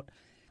spread out,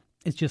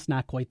 it's just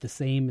not quite the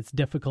same. It's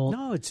difficult.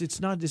 No, it's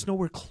not. It's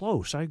nowhere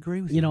close. I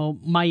agree with you. You know,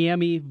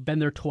 Miami, been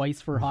there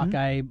twice for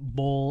Hawkeye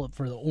Bowl,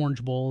 for the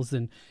Orange Bowls,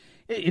 and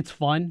it's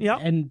fun. Yep.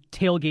 And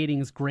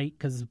tailgating is great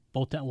because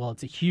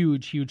it's a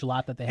huge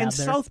lot that they have and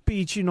there. South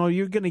Beach,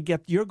 you're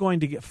going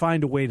to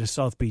find a way to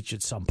South Beach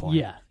at some point.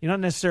 Yeah. You're not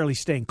necessarily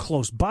staying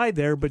close by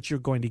there, but you're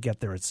going to get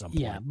there at some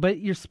point. Yeah, but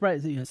you're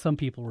spread. Some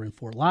people were in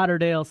Fort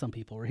Lauderdale, some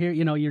people were here.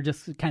 You're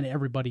just kind of,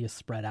 everybody is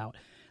spread out.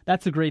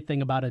 That's a great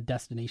thing about a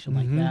destination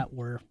like that,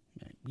 where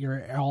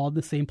you're all in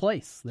the same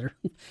place.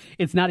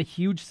 It's not a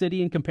huge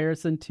city in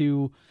comparison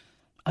to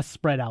a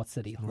spread out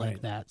city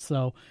like that.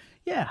 So,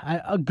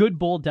 yeah, a good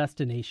bowl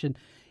destination.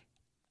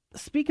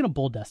 Speaking of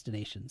bowl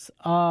destinations,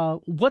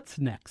 what's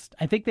next?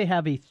 I think they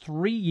have a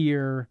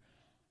 3-year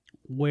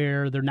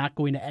where they're not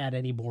going to add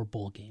any more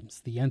bowl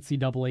games. The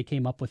NCAA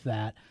came up with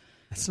that.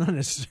 That's not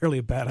necessarily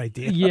a bad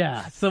idea.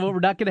 Yeah, so we're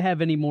not going to have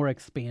any more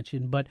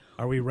expansion. But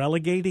are we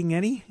relegating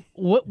any?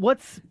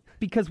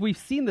 Because we've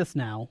seen this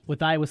now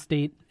with Iowa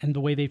State and the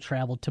way they've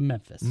traveled to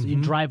Memphis,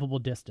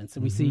 drivable distance.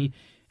 And we see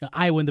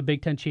Iowa in the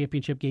Big Ten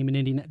championship game in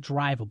Indiana,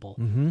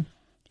 drivable.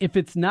 If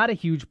it's not a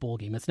huge bowl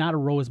game, it's not a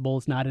Rose Bowl,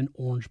 it's not an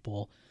Orange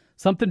Bowl,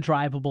 something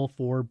drivable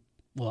for,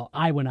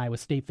 Iowa and Iowa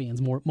State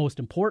fans, most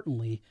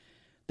importantly,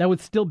 that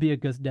would still be a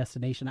good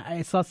destination.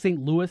 I saw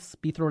St. Louis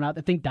be thrown out.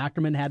 I think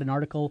Docterman had an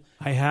article.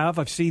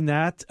 I've seen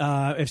that.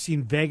 I've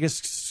seen Vegas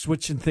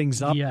switching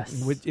things up,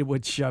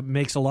 which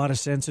makes a lot of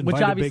sense.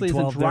 Which obviously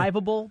isn't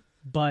drivable.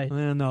 But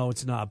no,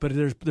 it's not. But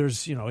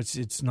there's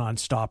it's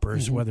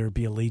non-stoppers, whether it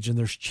be Allegiant.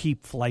 There's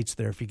cheap flights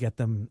there if you get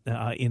them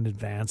in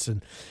advance,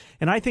 and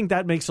I think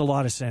that makes a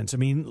lot of sense. I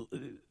mean,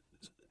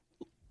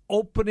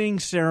 opening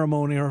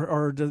ceremony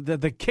or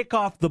the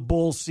kickoff the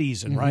bowl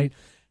season, right?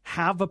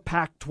 Have a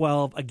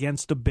Pac-12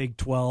 against a Big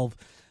 12.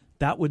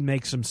 That would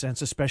make some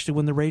sense, especially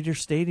when the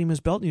Raiders Stadium is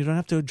built and you don't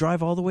have to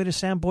drive all the way to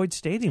Sam Boyd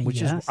Stadium, which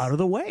is out of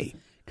the way.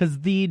 Because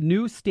the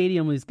new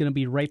stadium is going to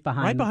be right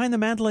behind the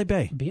Mandalay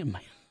Bay.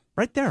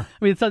 Right there.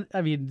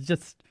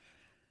 It's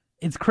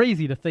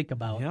crazy to think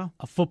about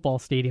a football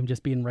stadium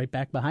just being right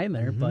back behind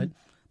there, but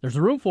there's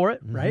room for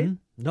it, right?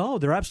 No,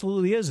 there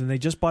absolutely is. And they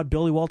just bought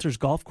Billy Walters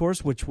Golf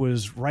Course, which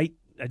was right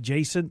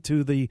adjacent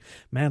to the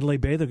Mandalay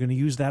Bay. They're going to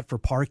use that for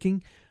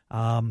parking.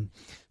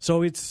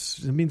 So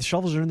the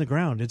shovels are in the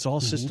ground. It's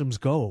all systems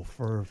go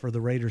for the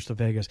Raiders to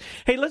Vegas.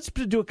 Hey, let's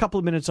do a couple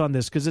of minutes on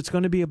this because it's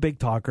going to be a big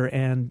talker,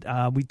 and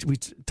we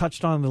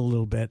touched on it a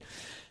little bit.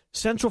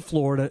 Central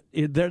Florida,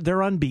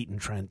 they're unbeaten,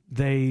 Trent.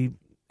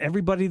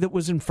 Everybody that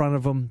was in front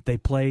of them, they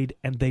played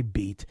and they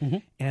beat.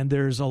 And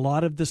there's a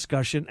lot of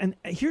discussion. And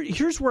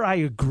here's where I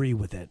agree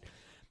with it.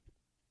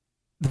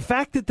 The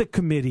fact that the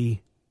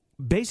committee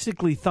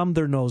basically thumbed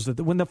their nose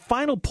at when the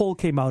final poll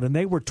came out and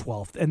they were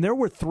 12th and there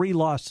were 3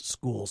 lost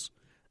schools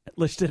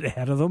listed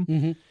ahead of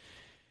them,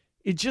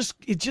 it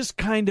just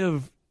kind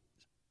of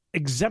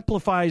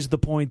exemplifies the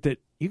point that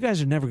you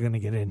guys are never going to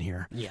get in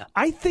here. Yeah.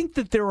 I think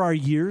that there are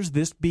years,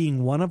 this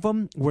being one of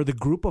them, where the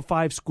group of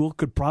 5 school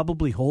could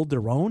probably hold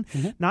their own.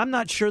 Now, I'm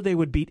not sure they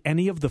would beat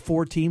any of the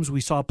 4 teams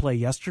we saw play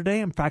yesterday.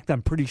 In fact,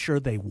 I'm pretty sure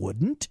they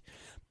wouldn't.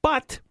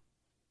 But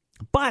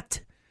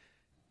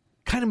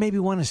kind of maybe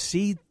want to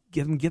see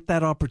get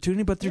that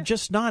opportunity, but they're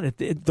just not.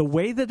 The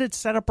way that it's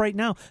set up right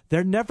now,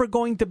 they're never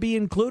going to be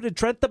included.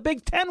 Trent, the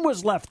Big Ten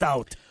was left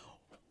out.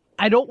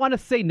 I don't want to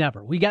say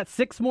never. We got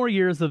 6 more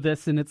years of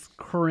this in its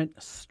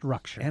current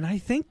structure. And I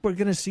think we're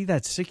going to see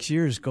that 6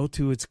 years go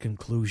to its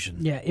conclusion.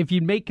 Yeah, if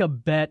you make a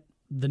bet,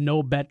 the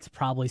no bet's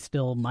probably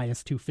still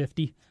minus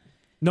 250.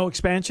 No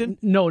expansion?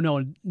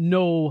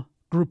 No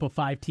group of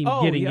 5 team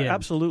getting in.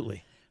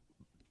 Absolutely.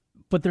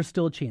 But there's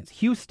still a chance.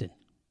 Houston,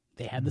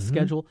 they had the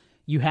schedule.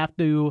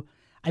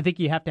 I think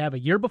you have to have a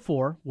year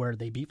before where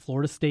they beat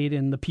Florida State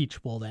in the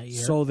Peach Bowl that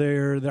year. So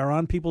they're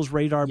on people's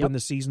radar when the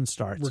season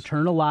starts.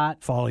 Return a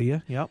lot. Follow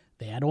you. Yep.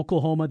 They had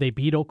Oklahoma. They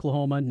beat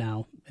Oklahoma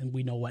now, and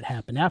we know what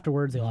happened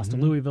afterwards. They lost to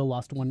Louisville,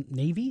 lost to one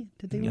Navy.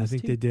 Did they lose? I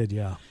think they did,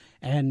 yeah.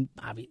 And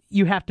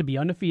you have to be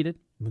undefeated.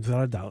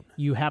 Without a doubt.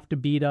 You have to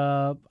beat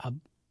a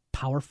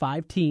Power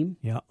 5 team.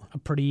 Yeah.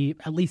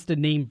 At least a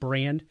name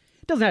brand.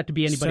 It doesn't have to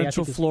be anybody.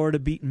 Central Florida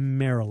beat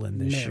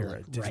Maryland this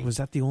year. Right. Was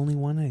that the only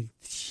one?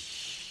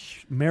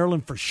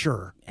 Maryland for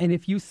sure. And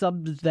if you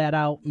sub that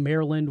out,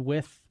 Maryland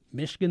with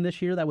Michigan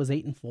this year that was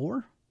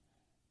 8-4?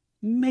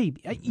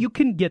 Maybe. You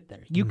can get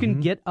there. You can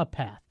get a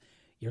path.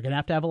 You're going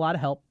to have a lot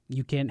of help.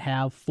 You can't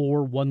have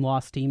 4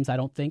 one-loss teams, I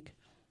don't think,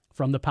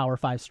 from the Power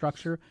 5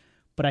 structure.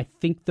 But I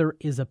think there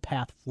is a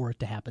path for it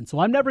to happen. So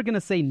I'm never going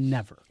to say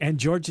never. And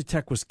Georgia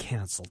Tech was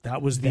canceled.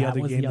 That was the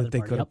other game that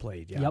they could have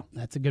played. Yeah. Yep,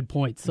 that's a good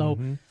point. So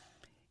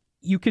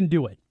you can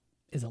do it.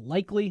 Is it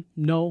likely?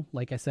 No.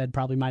 Like I said,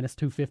 probably minus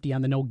 250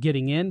 on the no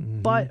getting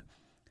in. But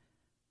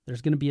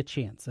there's going to be a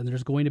chance. And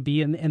there's going to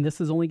be, and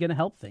this is only going to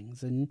help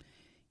things. And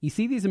you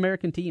see these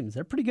American teams,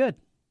 they're pretty good.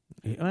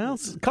 Well,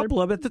 a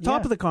couple of at the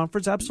top of the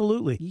conference,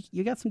 absolutely.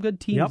 You got some good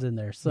teams in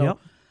there. So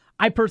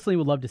I personally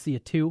would love to see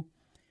it too.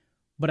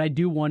 But I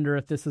do wonder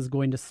if this is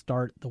going to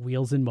start the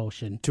wheels in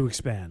motion. To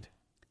expand.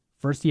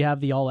 First, you have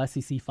the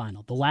All-SEC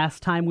final. The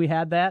last time we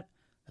had that,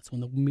 that's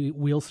when the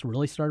wheels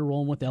really started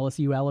rolling with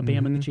LSU,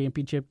 Alabama in the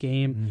championship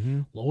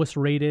game. Lowest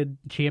rated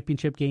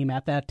championship game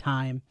at that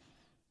time.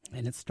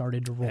 And it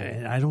started to roll.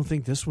 And I don't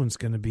think this one's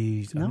going to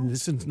be... No. I mean,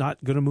 this is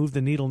not going to move the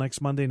needle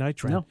next Monday night,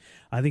 Trent. No.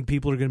 I think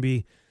people are going to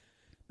be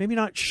maybe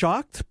not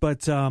shocked,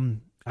 but...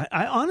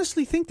 I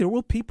honestly think there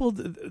will people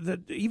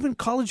that even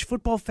college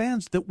football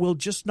fans that will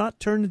just not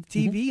turn the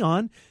TV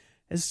on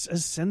as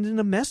sending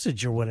a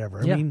message or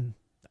whatever. I mean,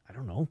 I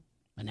don't know.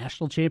 A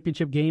national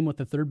championship game with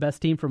the third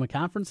best team from a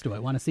conference. Do I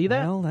want to see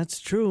that? Well, that's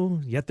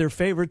true. Yet they're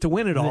favored to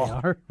win it all. They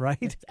are.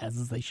 Right?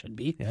 As they should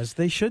be. As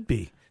they should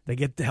be. They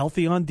get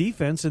healthy on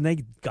defense, and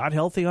they got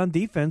healthy on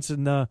defense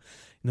in the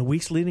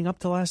weeks leading up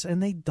to last,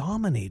 and they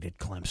dominated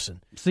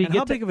Clemson. So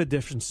how big of a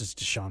difference is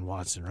Deshaun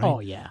Watson, right? Oh,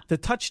 yeah. The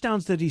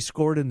touchdowns that he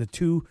scored in the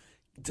two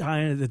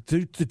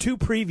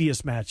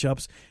previous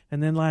matchups,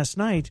 and then last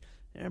night,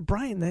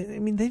 Brian, they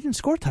didn't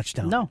score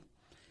touchdowns. No.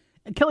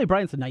 And Kelly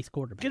Bryant's a nice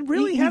quarterback. It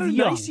really had a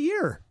nice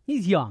year.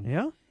 He's young.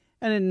 Yeah.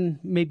 And then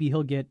maybe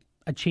he'll get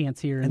a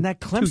chance here. And that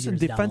Clemson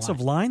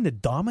defensive line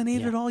that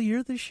dominated all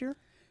year this year?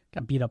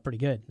 Got beat up pretty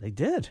good. They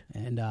did.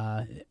 And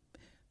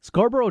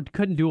Scarborough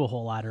couldn't do a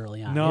whole lot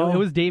early on. No. It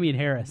was Damian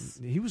Harris.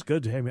 He was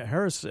good.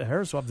 Harris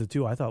of the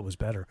two I thought was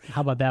better.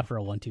 How about that for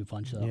a 1-2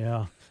 punch, though?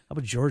 Yeah. How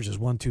about Georgia's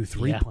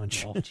 1-2-3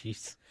 punch? Oh,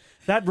 jeez.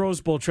 That Rose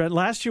Bowl, Trent,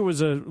 last year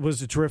was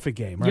a terrific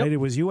game, right? It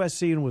was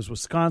USC and it was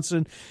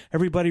Wisconsin.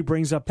 Everybody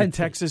brings up the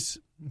Texas.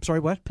 Sorry,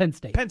 what? Penn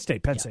State. Penn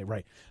State,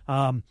 right.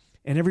 And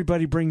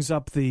everybody brings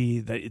up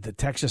the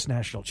Texas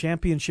National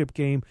Championship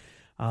game,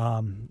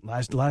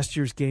 last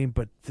year's game,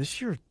 but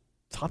this year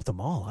topped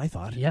them all, I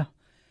thought. Yeah.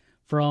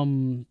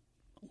 From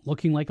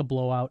looking like a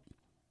blowout.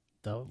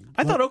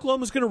 I thought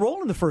Oklahoma was going to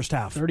roll in the first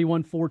half.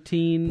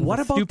 31-14. What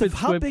about stupid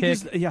how big kick.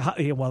 is...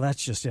 Yeah, well,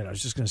 that's just it. I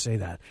was just going to say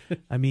that.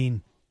 I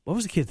mean, what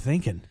was the kid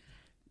thinking?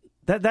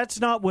 That's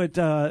not what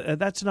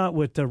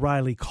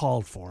Riley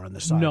called for on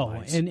the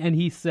sidelines. No, and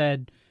he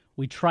said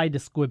we tried to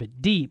squib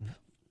it deep.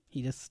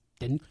 He just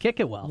didn't kick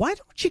it well. Why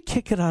don't you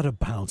kick it out of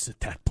bounds at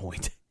that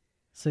point?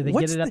 So they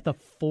get it at the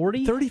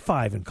 40?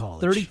 35 in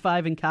college.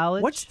 35 in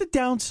college. What's the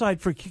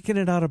downside for kicking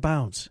it out of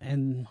bounds?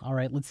 And, all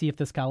right, let's see if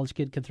this college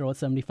kid can throw it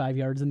 75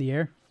 yards in the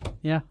air.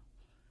 Yeah.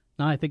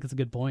 No, I think it's a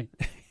good point.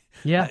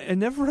 Yeah. I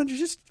never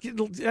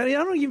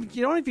you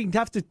don't even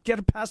have to get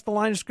it past the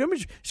line of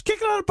scrimmage. Just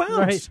kick it out of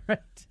bounds. Right.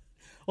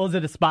 Well, is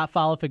it a spot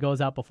foul if it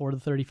goes out before the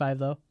 35,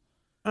 though?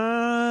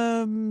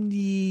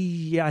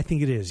 Yeah, I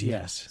think it is,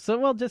 yes. So,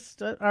 well,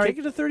 just, all right. Kick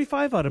it to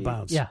 35 out of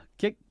bounds. Yeah,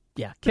 kick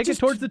it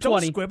towards the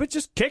 20. Don't squib it,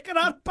 just kick it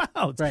out of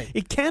bounds. Right.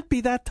 It can't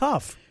be that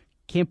tough.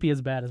 Can't be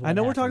as bad as what I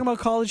know happened. we're talking about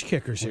college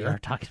kickers here. We are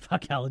talking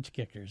about college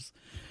kickers.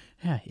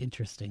 Yeah,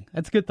 interesting.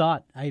 That's a good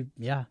thought. I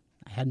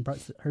hadn't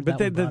heard that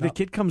one brought the up.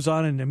 kid comes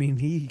on, and,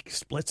 he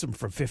splits him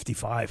from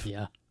 55.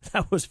 Yeah.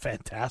 That was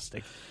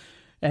fantastic.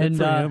 And,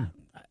 Good for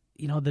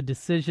him. The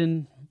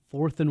decision,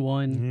 4th and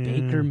 1,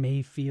 Baker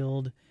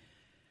Mayfield,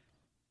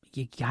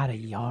 you got a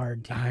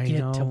yard to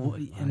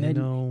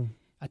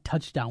a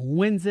touchdown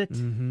wins it.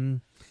 Mm-hmm.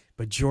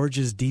 But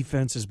Georgia's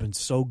defense has been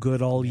so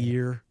good all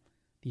year.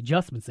 The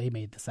adjustments they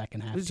made the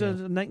second half. It was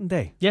night and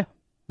day. Yeah.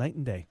 Night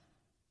and day.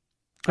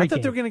 Great I thought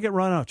game. they were going to get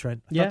run out,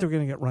 Trent. I thought they were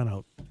going to get run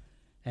out.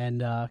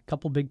 And a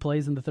couple big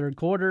plays in the third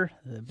quarter,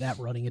 that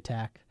running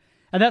attack.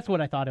 And that's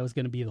what I thought it was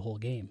going to be the whole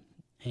game.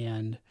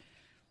 And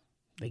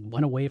they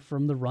went away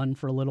from the run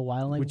for a little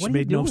while. Like, Which what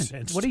made are you no doing?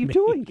 sense What to are you me.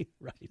 doing?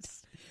 Right.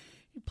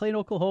 You're playing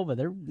Oklahoma.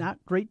 They're not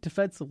great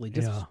defensively.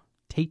 Just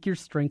take your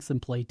strengths and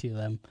play to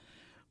them.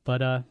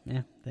 But,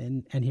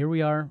 and here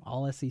we are,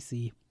 all SEC.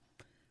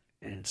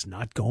 And it's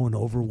not going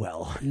over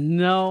well.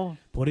 No.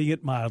 Putting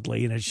it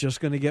mildly, and it's just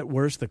going to get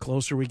worse the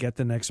closer we get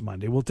to next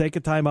Monday. We'll take a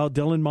timeout.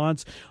 Dylan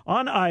Montz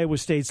on Iowa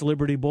State's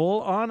Liberty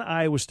Bowl, on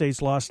Iowa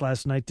State's loss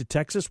last night to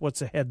Texas.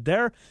 What's ahead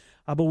there?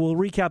 But we'll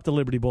recap the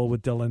Liberty Bowl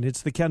with Dylan.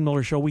 It's the Ken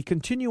Miller Show. We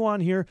continue on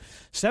here,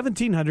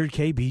 1700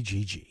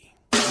 KBGG.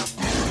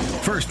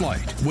 First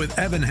Light with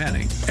Evan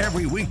Henning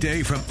every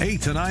weekday from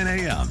 8 to 9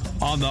 a.m.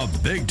 on the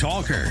Big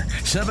Talker,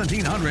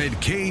 1700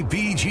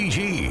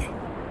 KBGG.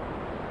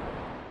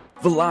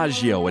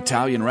 Villaggio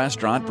Italian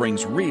Restaurant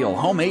brings real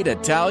homemade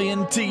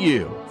Italian to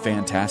you.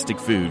 Fantastic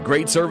food,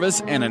 great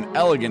service, and an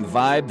elegant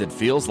vibe that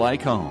feels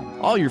like home.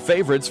 All your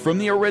favorites from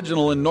the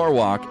original in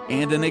Norwalk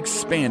and an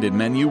expanded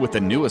menu with the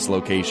newest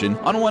location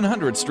on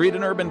 100th Street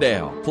in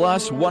Urbandale.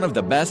 Plus, one of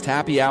the best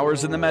happy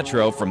hours in the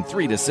metro from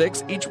 3 to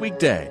 6 each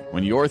weekday.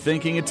 When you're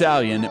thinking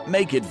Italian,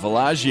 make it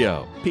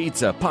Villaggio.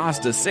 Pizza,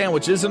 pasta,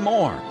 sandwiches, and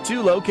more.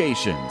 2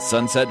 locations,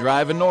 Sunset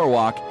Drive in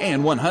Norwalk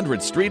and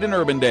 100th Street in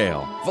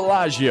Urbandale.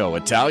 Villaggio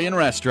Italian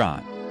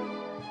Restaurant.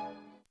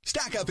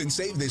 Stock up and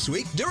save this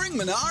week during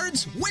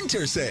Menards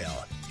Winter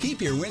Sale.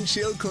 Keep your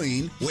windshield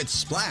clean with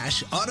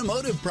Splash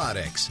Automotive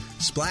Products.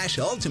 Splash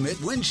Ultimate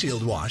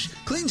Windshield Wash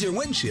cleans your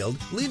windshield,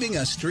 leaving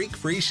a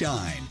streak-free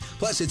shine.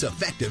 Plus, it's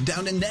effective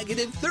down to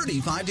negative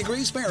 35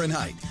 degrees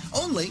Fahrenheit.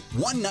 Only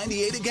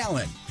 $1.98 a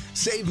gallon.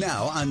 Save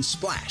now on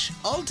Splash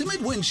Ultimate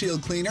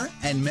Windshield Cleaner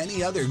and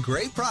many other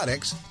great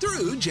products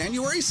through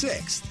January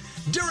 6th.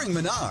 During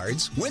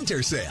Menards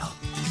Winter Sale.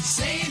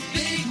 Save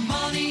big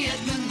money at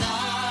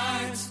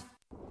Menards.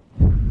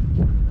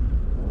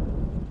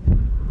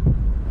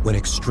 When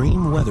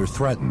extreme weather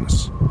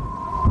threatens,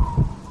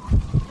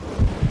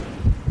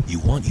 you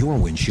want your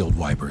windshield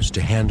wipers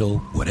to handle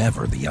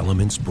whatever the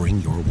elements bring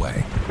your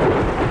way.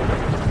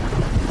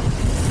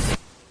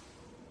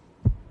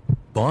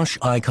 Bosch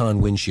Icon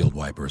windshield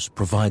wipers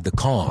provide the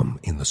calm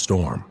in the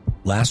storm,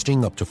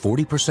 lasting up to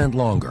 40%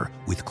 longer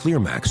with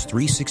ClearMax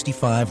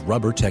 365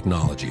 rubber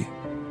technology.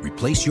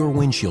 Replace your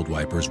windshield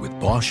wipers with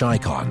Bosch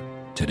Icon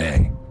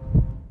today.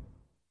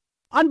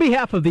 On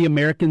behalf of the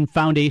American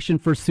Foundation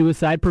for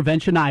Suicide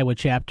Prevention Iowa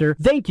chapter,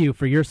 thank you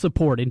for your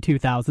support in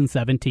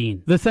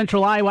 2017. The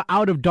Central Iowa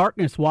Out of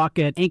Darkness Walk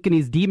at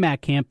Ankeny's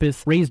DMAC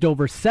campus raised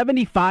over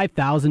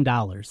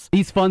 $75,000.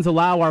 These funds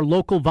allow our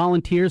local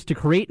volunteers to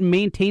create and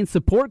maintain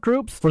support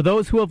groups for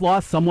those who have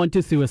lost someone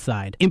to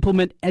suicide,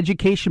 implement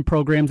education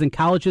programs in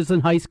colleges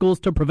and high schools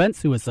to prevent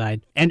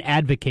suicide, and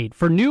advocate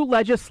for new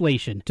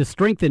legislation to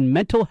strengthen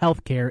mental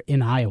health care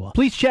in Iowa.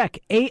 Please check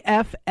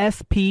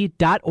afsp.org/Iowa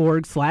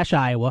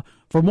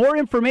for more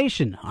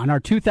information on our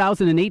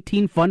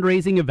 2018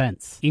 fundraising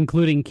events,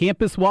 including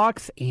campus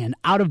walks and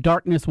Out of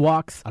Darkness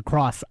walks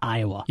across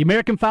Iowa. The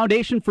American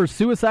Foundation for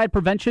Suicide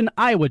Prevention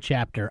Iowa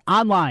chapter,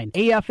 online,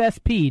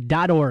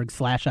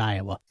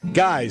 afsp.org/Iowa.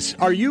 Guys,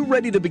 are you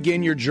ready to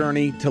begin your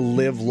journey to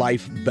live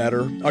life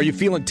better? Are you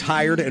feeling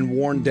tired and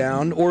worn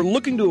down, or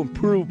looking to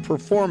improve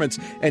performance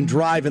and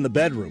drive in the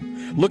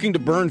bedroom? Looking to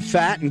burn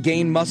fat and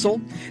gain muscle?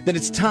 Then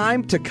it's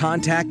time to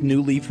contact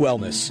New Leaf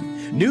Wellness.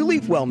 New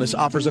Leaf Wellness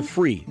offers a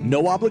free,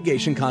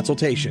 no-obligation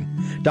consultation.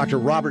 Dr.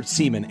 Robert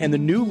Seaman and the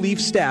New Leaf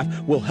staff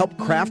will help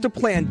craft a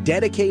plan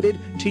dedicated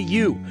to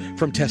you.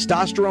 From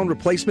testosterone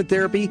replacement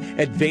therapy,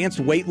 advanced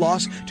weight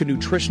loss, to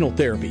nutritional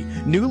therapy,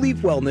 New Leaf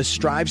Wellness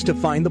strives to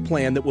find the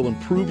plan that will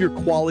improve your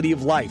quality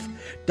of life.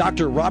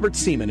 Dr. Robert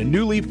Seaman and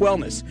New Leaf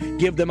Wellness.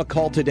 Give them a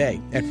call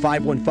today at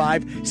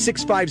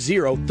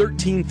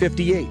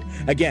 515-650-1358.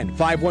 Again,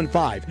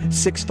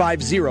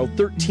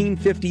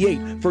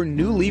 515-650-1358 for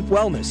New Leaf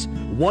Wellness.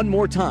 One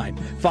more time,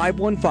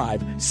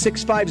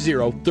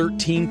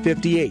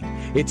 515-650-1358.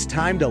 It's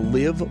time to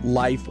live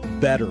life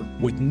better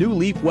with New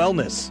Leaf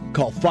Wellness.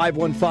 Call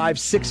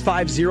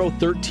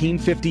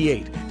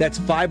 515-650-1358. That's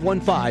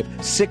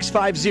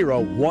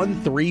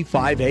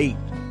 515-650-1358.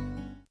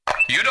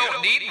 You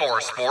don't need more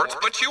sports,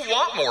 but you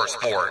want more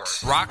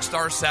sports.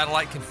 Rockstar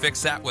Satellite can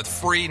fix that with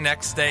free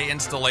next-day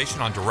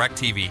installation on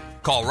DirecTV.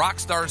 Call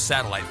Rockstar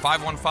Satellite,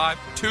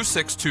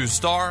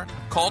 515-262-STAR.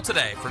 Call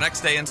today for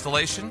next-day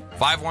installation,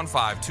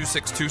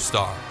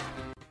 515-262-STAR.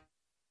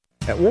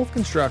 At Wolf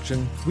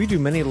Construction, we do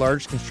many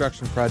large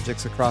construction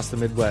projects across the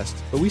Midwest,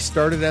 but we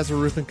started as a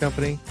roofing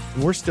company,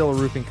 and we're still a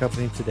roofing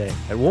company today.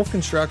 At Wolf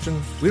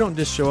Construction, we don't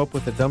just show up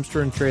with a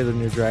dumpster and trailer in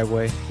your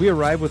driveway. We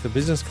arrive with a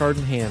business card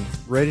in hand,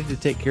 ready to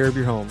take care of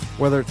your home.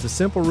 Whether it's a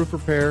simple roof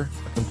repair,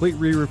 a complete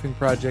re-roofing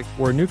project,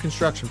 or a new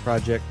construction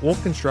project,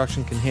 Wolf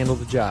Construction can handle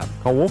the job.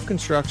 Call Wolf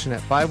Construction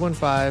at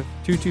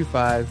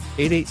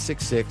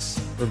 515-225-8866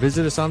 or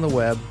visit us on the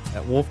web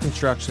at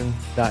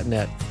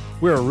wolfconstruction.net.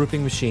 We're a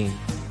roofing machine.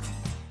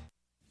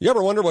 You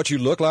ever wonder what you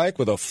look like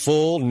with a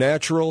full,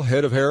 natural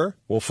head of hair?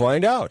 Well,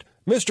 find out.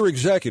 Mr.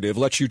 Executive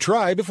lets you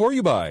try before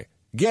you buy.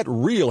 Get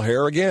real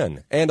hair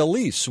again and a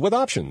lease with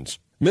options.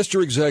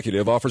 Mr.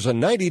 Executive offers a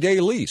 90-day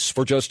lease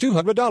for just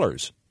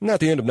 $200. And at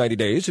the end of 90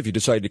 days, if you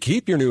decide to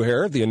keep your new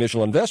hair, the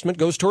initial investment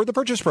goes toward the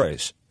purchase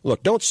price.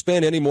 Look, don't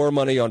spend any more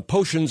money on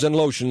potions and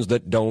lotions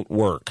that don't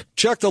work.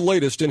 Check the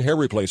latest in hair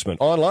replacement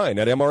online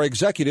at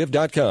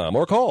mrexecutive.com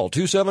or call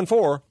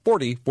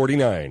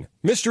 274-4049.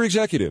 Mr.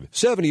 Executive,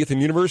 70th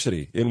and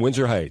University in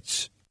Windsor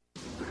Heights.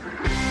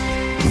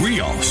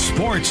 Real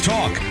sports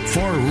talk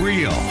for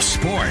real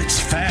sports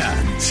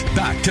fans.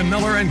 Back to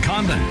Miller and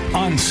Condon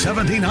on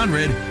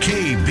 1700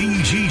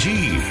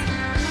 KBGG.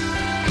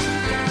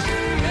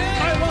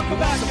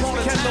 back. It's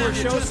the Ken Miller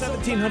Show,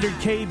 1700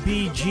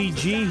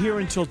 KBGG, here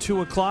until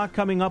 2 o'clock.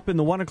 Coming up in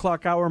the 1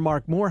 o'clock hour,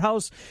 Mark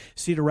Morehouse,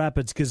 Cedar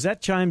Rapids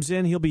Gazette chimes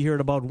in. He'll be here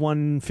at about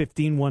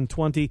 1:15,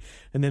 1:20.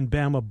 And then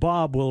Bama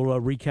Bob will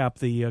recap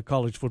the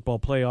college football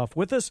playoff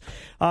with us.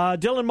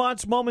 Dylan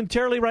Montz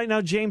momentarily. Right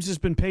now, James has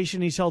been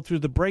patient. He's held through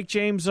the break.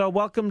 James,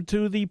 welcome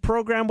to the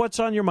program. What's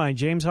on your mind?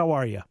 James, how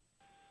are you?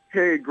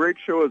 Hey, great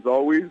show as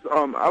always.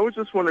 I was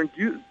just wondering,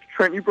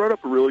 Trent, you brought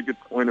up a really good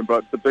point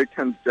about the Big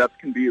Ten's depth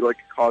can be like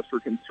a cause for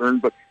concern,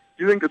 but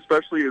do you think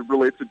especially it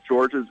relates to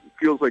Georgia? It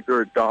feels like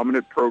they're a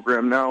dominant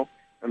program now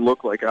and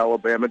look like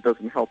Alabama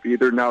doesn't help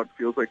either. Now it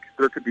feels like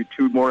there could be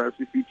 2 more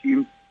SEC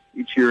teams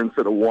each year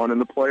instead of 1 in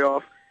the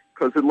playoff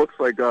because it looks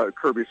like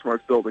Kirby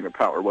Smart's building a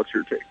power. What's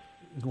your take?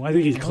 Well, I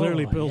think he's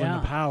clearly building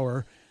a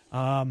power.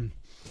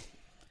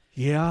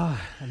 Yeah,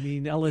 I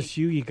mean,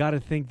 LSU, you got to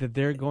think that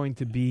they're going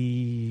to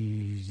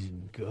be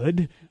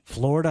good.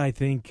 Florida, I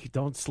think,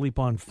 don't sleep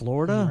on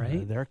Florida.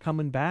 Right. They're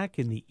coming back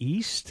in the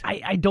East.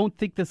 I don't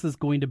think this is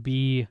going to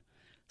be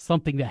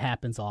something that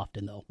happens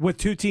often, though. With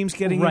 2 teams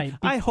getting in?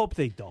 I hope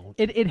they don't.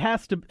 It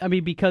has to, I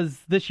mean, because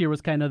this year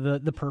was kind of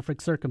the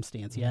perfect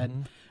circumstance. You had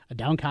a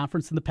down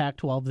conference in the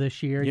Pac-12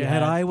 this year. You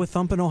had Iowa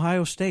thumping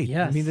Ohio State.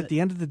 Yes. I mean, at the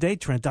end of the day,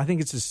 Trent, I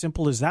think it's as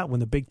simple as that when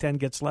the Big Ten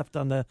gets left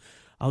on the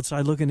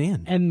outside looking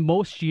in. And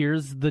most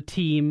years, the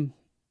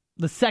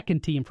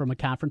second team from a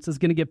conference is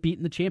going to get beat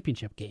in the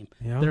championship game,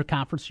 their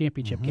conference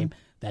championship game.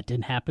 That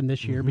didn't happen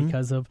this year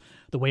because of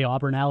the way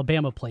Auburn,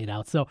 Alabama played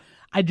out. So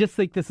I just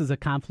think this is a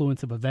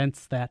confluence of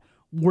events that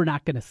we're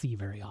not going to see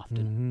very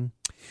often.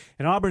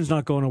 And Auburn's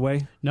not going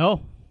away.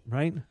 No.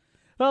 Right?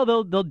 Well,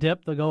 they'll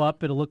dip. They'll go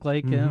up. It'll look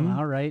like,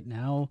 all right,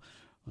 now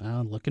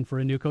looking for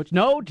a new coach.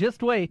 No,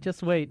 just wait.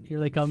 Here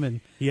they come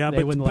in. Yeah,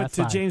 they win the but last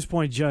to 5. James'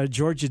 point,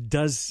 Georgia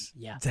does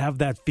have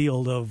that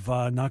field of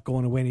not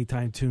going away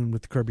anytime soon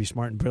with Kirby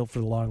Smart and built for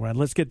the long run.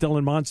 Let's get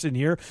Dylan Monson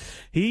here.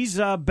 He's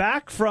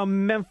back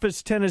from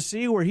Memphis,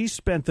 Tennessee, where he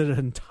spent an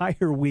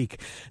entire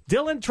week.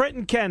 Dylan,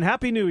 Trenton, Ken,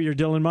 Happy New Year,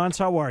 Dylan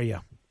Monson. How are you?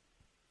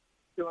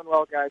 Doing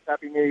well, guys.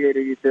 Happy New Year to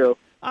you, too.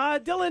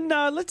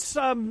 Dylan, let's.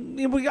 I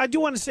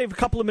do want to save a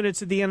couple of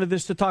minutes at the end of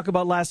this to talk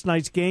about last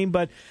night's game,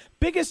 but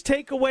biggest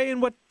takeaway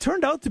in what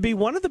turned out to be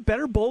one of the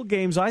better bowl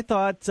games, I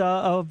thought,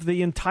 of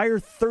the entire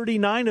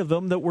 39 of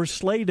them that were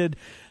slated.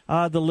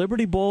 The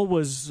Liberty Bowl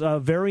was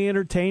very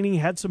entertaining,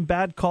 had some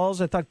bad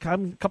calls. I thought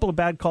a couple of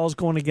bad calls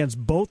going against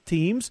both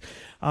teams,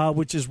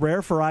 which is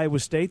rare for Iowa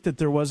State, that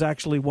there was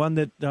actually one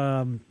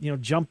that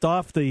jumped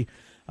off the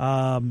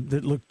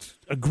that looked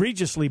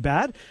egregiously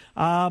bad.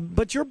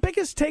 But your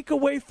biggest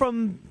takeaway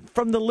from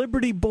the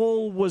Liberty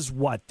Bowl was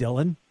what,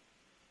 Dylan?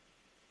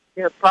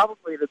 Yeah,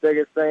 probably the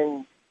biggest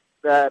thing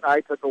that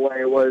I took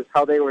away was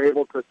how they were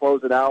able to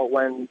close it out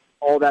when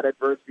all that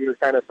adversity was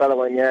kind of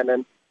settling in.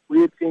 And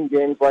we had seen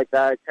games like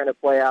that kind of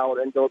play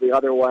out and go the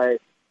other way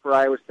for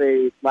Iowa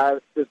State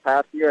this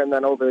past year and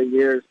then over the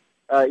years,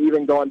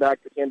 even going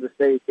back to Kansas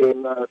State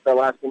game, the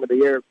last game of the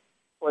year,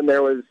 when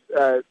there was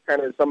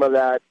kind of some of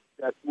that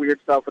weird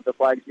stuff with the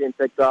flags being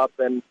picked up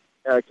and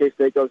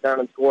K-State goes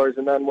down and scores.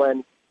 And then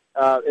when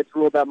it's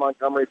ruled that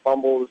Montgomery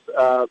fumbles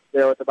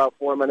there with about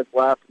 4 minutes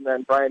left, and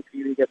then Brian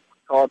Peavy gets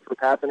called for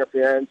pass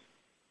interference,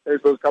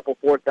 there's those couple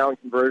 4th down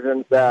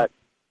conversions that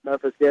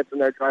Memphis gets,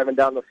 and they're driving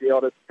down the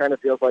field. It kind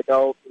of feels like,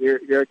 oh, here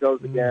it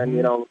goes again.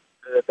 You know,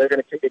 they're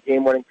going to kick a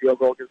game-winning field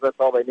goal because that's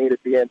all they needed,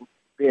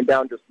 being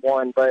down just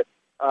 1. But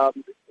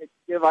it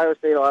give Iowa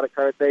State a lot of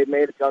credit. They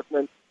made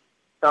adjustments,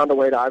 found a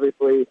way to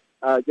obviously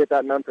get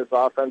that Memphis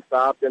offense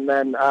stopped. And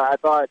then I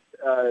thought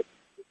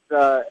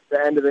the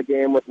end of the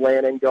game with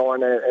Lanning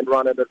going and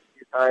running a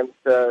few times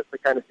to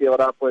kind of seal it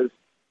up was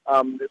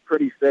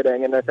pretty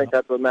fitting. And I think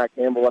that's what Matt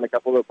Campbell and a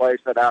couple of the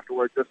players said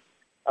afterwards, just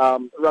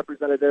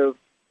representative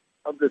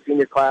of the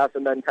senior class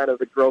and then kind of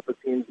the growth the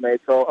team's made.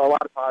 So a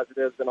lot of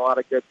positives and a lot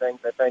of good things,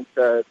 I think,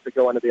 to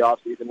go into the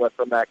offseason with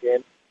from that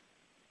game.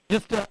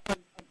 Just a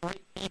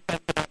great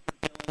defense.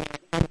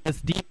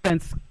 This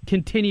defense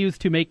continues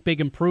to make big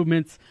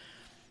improvements.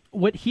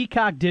 What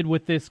Heacock did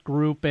with this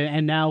group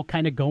and now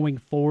kind of going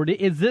forward,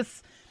 is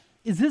this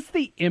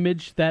the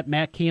image that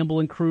Matt Campbell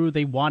and crew,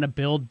 they want to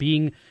build,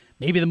 being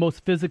maybe the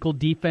most physical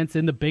defense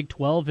in the Big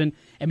 12 and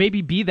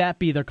maybe be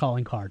their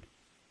calling card?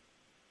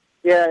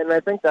 Yeah, and I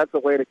think that's a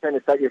way to kind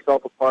of set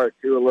yourself apart,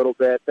 too, a little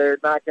bit. They're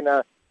not going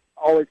to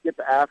always get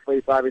the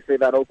athletes, obviously,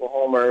 that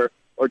Oklahoma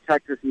or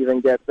Texas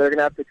even gets. They're going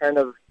to have to kind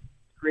of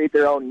create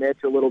their own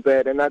niche a little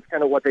bit, and that's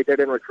kind of what they did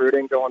in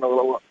recruiting, going a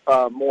little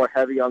more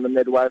heavy on the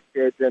Midwest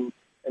kids and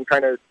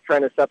trying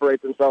to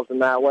separate themselves in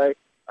that way.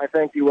 I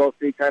think you will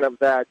see kind of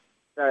that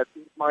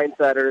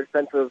mindset or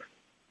sense of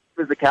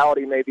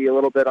physicality maybe a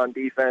little bit on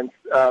defense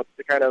to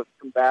kind of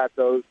combat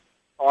those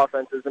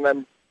offenses. And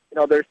then,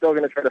 they're still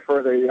going to try to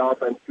further the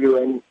offense too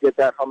and get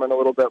that humming a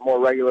little bit more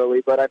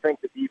regularly. But I think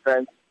the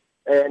defense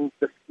and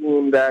the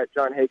scheme that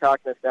John Haycock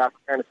and his staff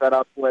kind of set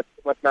up with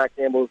Matt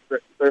Campbell,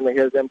 certainly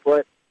his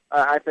input,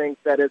 I think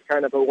that is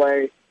kind of a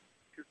way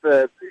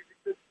to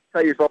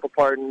set yourself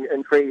apart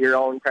and create your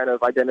own kind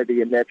of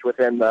identity and niche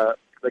within the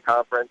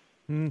conference.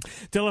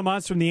 Dylan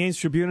Montz from the Ames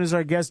Tribune is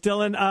our guest.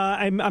 Dylan,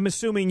 I'm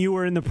assuming you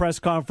were in the press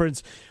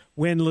conference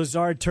when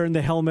Lazard turned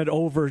the helmet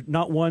over,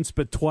 not once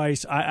but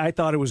twice. I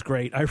thought it was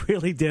great. I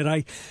really did.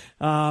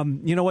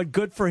 You know what?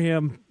 Good for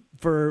him.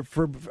 For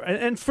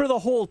the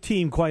whole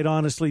team, quite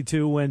honestly,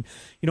 too. When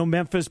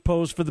Memphis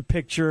posed for the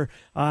picture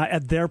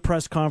at their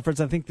press conference,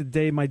 I think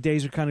my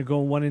days are kind of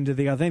going one into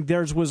the other. I think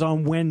theirs was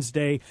on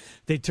Wednesday.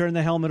 They turned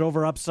the helmet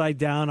over upside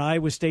down.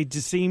 Iowa State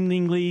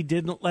seemingly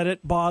didn't let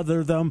it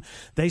bother them.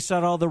 They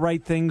said all the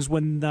right things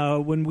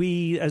when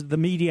we, as the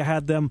media,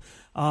 had them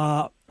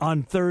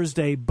on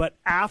Thursday. But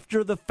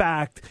after the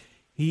fact,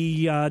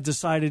 he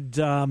decided,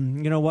 you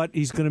know what,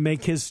 he's going to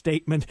make his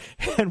statement.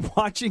 And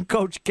watching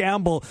Coach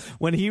Campbell,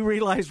 when he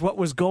realized what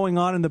was going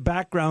on in the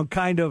background,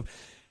 kind of,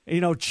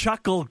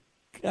 chuckle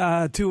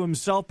to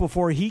himself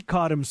before he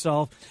caught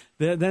himself.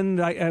 Then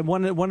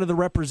one of the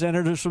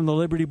representatives from the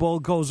Liberty Bowl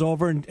goes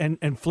over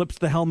and flips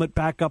the helmet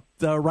back up,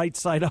 the right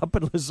side up,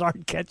 and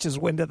Lazard catches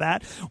wind of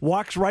that,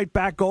 walks right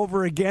back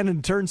over again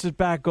and turns it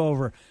back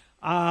over.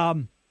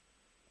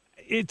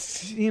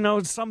 It's,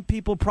 some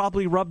people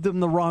probably rubbed him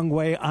the wrong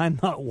way. I'm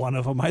not one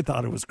of them. I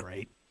thought it was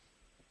great.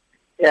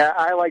 Yeah,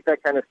 I like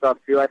that kind of stuff,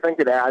 too. I think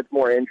it adds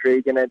more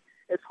intrigue, and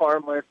it's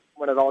harmless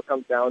when it all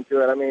comes down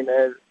to it. I mean,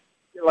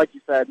 like you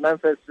said,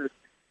 Memphis just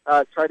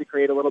tried to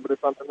create a little bit of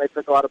something. They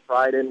took a lot of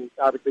pride in,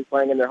 obviously,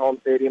 playing in their home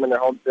stadium and their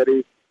home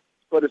city.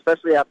 But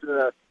especially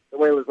after the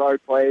way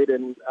Lazard played,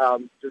 and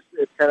just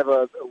it's kind of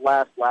a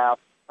last laugh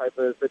type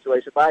of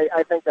situation. But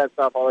I think that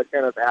stuff always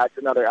kind of adds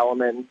another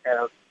element and kind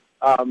of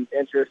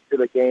interest to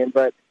the game.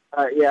 But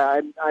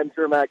I'm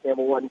sure Matt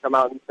Campbell wouldn't come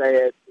out and say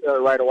it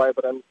right away,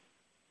 but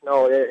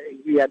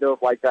he had to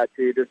have liked that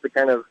too, just to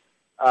kind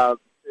of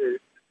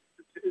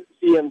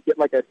see him get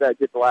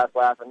the last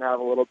laugh and have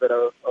a little bit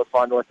of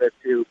fun with it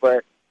too.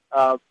 But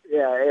I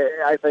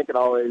think it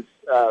always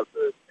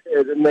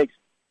it makes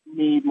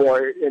me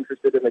more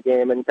interested in the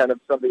game and kind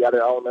of some of the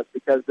other elements,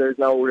 because there's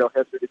no real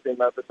history between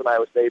Memphis and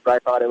Iowa State. But I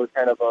thought it was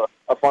kind of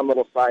a fun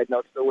little side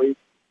note to the week.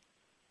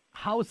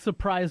 How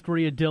surprised were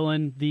you,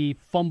 Dylan, the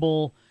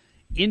fumble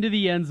into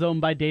the end zone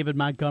by David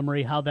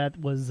Montgomery, how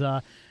that was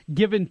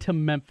given to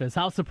Memphis?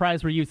 How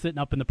surprised were you sitting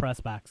up in the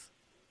press box?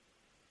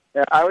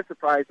 Yeah, I was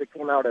surprised it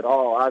came out at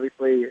all.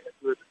 Obviously,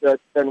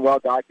 it's been well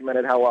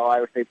documented how well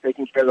Iowa State's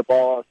taking care of the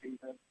ball all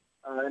season,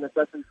 and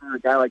especially for a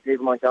guy like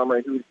David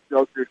Montgomery who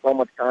goes through so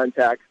much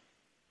contact.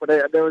 But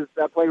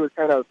that play was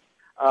kind of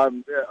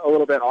a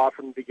little bit off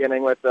from the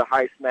beginning with the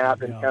high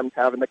snap and Kemp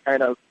having to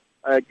kind of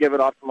give it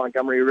off to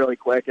Montgomery really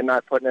quick and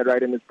not putting it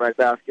right in his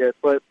breadbasket.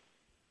 But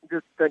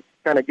just to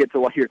kind of get to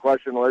what your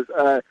question was,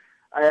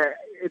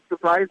 it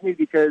surprised me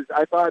because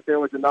I thought there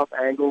was enough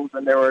angles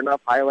and there were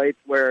enough highlights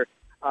where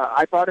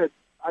I thought it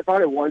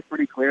was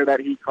pretty clear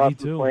that he crossed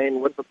the plane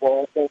with the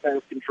ball full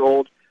time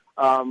controlled.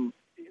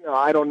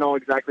 I don't know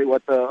exactly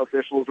what the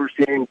officials were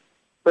seeing,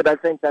 but I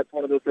think that's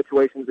one of those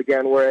situations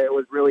again where it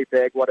was really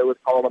big what it was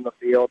called on the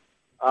field.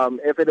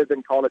 If it had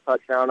been called a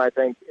touchdown, I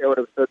think it would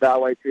have stood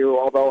that way too,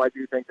 although I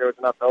do think there was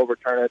enough to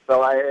overturn it.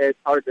 So it's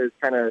hard to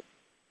kind of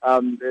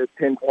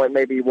pinpoint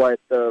maybe what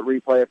the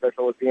replay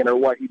official was seeing or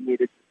what he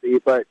needed to see.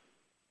 But,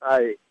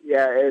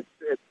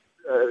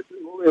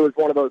 it was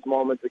one of those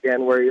moments,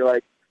 again, where you're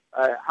like,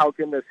 how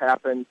can this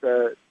happen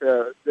to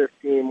this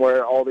team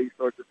where all these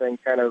sorts of things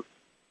kind of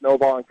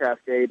snowball and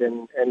cascade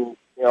and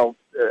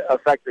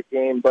affect the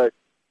game? But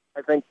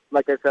I think,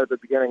 like I said at the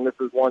beginning, this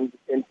is one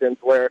instance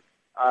where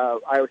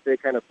Iowa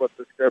State kind of flipped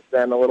the script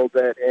then a little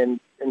bit in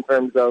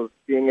terms of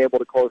being able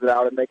to close it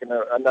out and making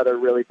another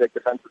really big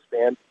defensive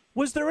stand.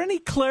 Was there any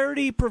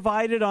clarity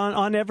provided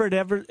on Everett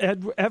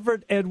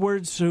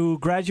Edwards, who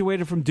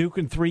graduated from Duke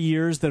in 3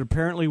 years, that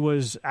apparently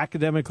was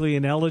academically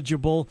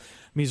ineligible? I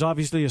mean, he's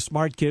obviously a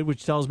smart kid,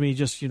 which tells me he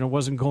just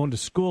wasn't going to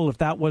school if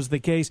that was the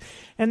case.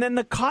 And then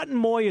the Cotton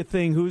Moya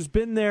thing, who's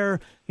been there,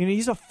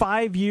 he's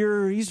 5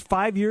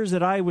 years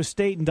at Iowa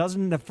State and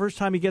the first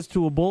time he gets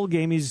to a bowl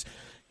game, he's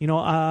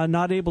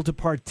not able to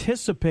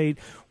participate.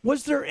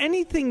 Was there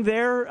anything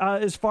there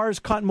as far as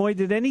Cotton Moya?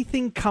 Did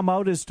anything come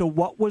out as to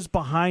what was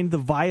behind the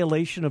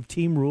violation of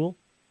team rule?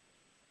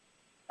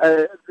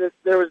 There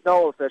was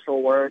no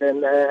official word,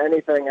 and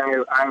anything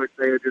I would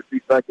say would just be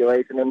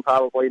speculation and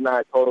probably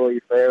not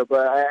totally fair.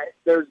 But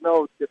there's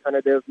no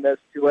definitiveness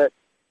to it.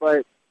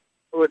 But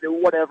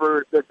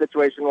whatever the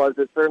situation was,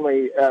 it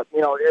certainly,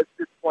 it's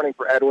disappointing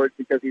for Edwards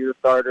because he's a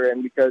starter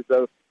and because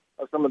of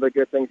some of the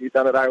good things he's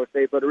done at Iowa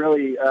State, but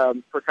really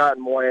for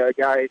Cotton Moya, a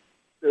guy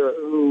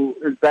who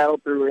has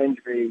battled through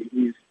injury,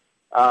 he's,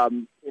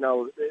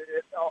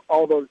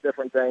 all those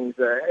different things.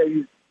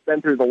 He's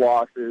been through the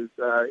losses.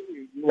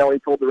 He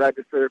told the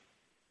Register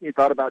he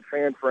thought about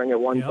transferring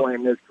at one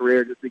point in his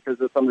career just because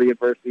of some of the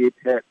adversity he'd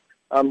hit.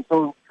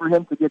 So for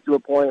him to get to a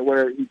point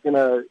where he's going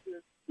to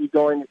be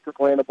going to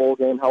play in a bowl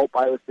game, help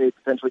Iowa State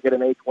potentially get an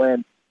 8th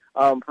win,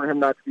 for him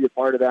not to be a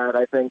part of that,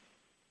 I think,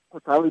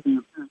 would probably be,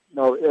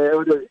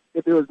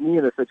 if it was me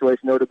in this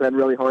situation, it would have been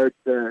really hard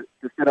to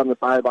sit on the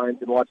sidelines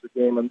and watch the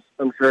game.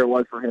 I'm sure it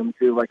was for him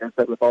too, like I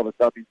said, with all the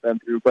stuff he's been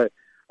through. But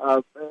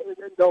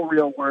no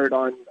real word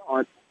on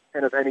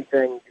kind of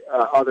anything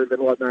other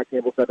than what Matt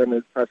Campbell said in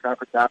his press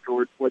conference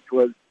afterwards, which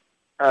was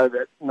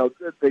that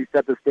they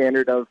set the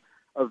standard of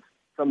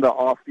some of the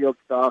off-field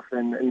stuff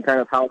and kind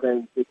of how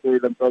they carry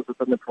themselves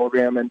within the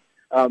program. And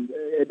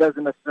it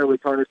doesn't necessarily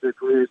tarnish their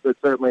careers, but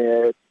certainly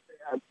it's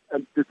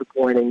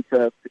disappointing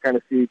to kind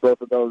of see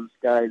both of those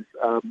guys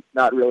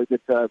not really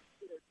get to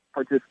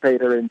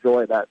participate or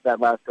enjoy that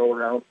last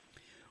go-around.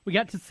 We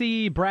got to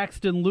see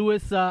Braxton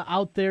Lewis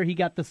out there. He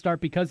got the start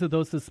because of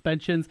those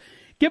suspensions.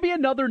 Give me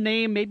another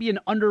name, maybe an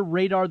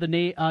under-radar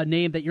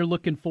name that you're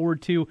looking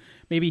forward to,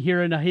 maybe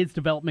hearing his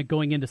development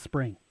going into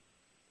spring.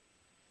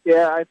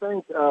 Yeah, I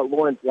think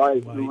Lawrence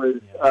White, who was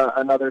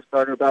another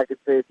starter back at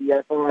safety.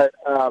 I thought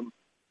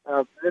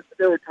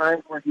there were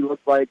times where he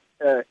looked like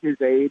his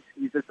age.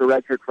 He's just a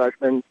redshirt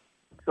freshman.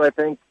 So I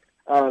think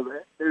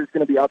there's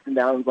going to be ups and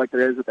downs like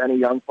there is with any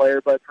young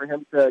player. But for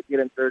him to get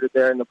inserted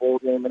there in the bowl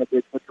game in a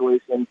big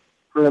situation,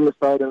 for him to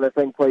start and I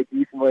think play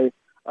decently,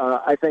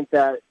 I think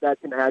that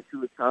can add to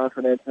his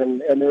confidence.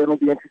 And it'll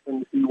be interesting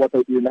to see what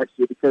they do next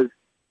year because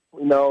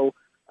we know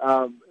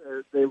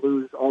they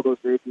lose all those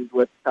safeties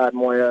with Todd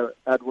Moya,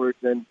 Edwards,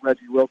 and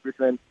Reggie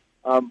Wilkerson.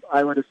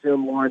 I would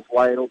assume Lawrence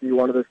White will be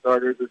one of the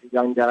starters as a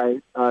young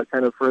guy,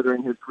 kind of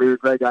furthering his career.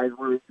 Greg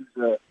Eisworth,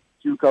 who's a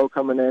JUCO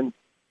coming in,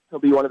 he'll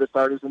be one of the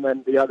starters. And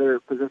then the other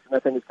position I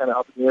think is kind of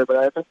up in the air. But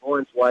I think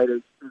Lawrence White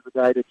is the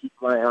guy to keep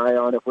my eye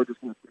on if we're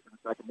just going to stick in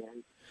the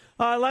secondary.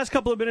 Last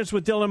couple of minutes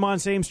with Dylan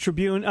Mons, Ames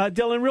Tribune.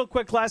 Dylan, real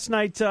quick, last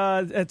night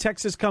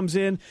Texas comes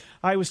in.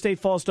 Iowa State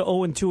falls to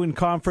 0-2 in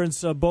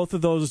conference. Both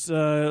of those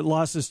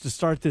losses to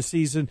start this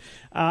season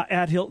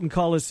at Hilton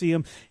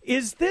Coliseum.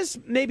 Is this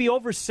maybe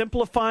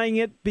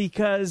oversimplifying it?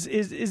 Because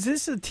is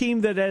this a team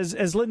that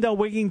as Lindell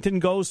Wigington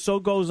goes, so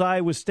goes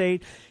Iowa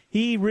State?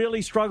 He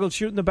really struggled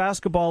shooting the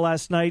basketball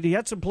last night. He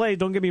had some plays,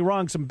 don't get me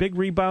wrong, some big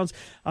rebounds.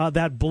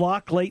 That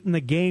block late in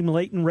the game,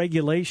 late in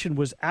regulation,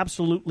 was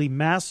absolutely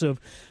massive.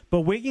 But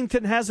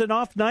Wigington has an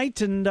off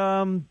night, and,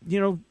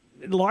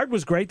 Lard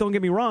was great, don't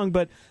get me wrong,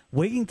 but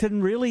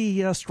Wigington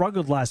really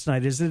struggled last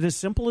night. Is it as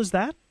simple as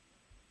that?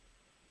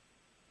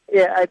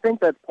 Yeah, I think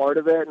that's part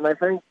of it, and I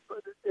think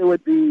it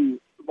would be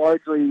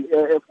largely,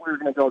 if we were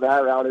going to go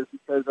that route, is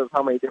because of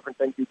how many different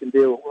things he can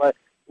do.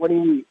 When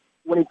he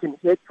can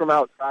hit from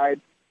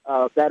outside,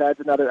 that adds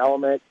another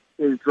element.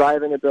 His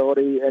driving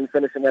ability and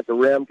finishing at the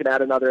rim can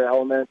add another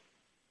element.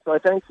 So I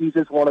think he's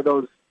just one of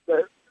those,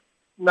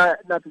 not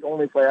the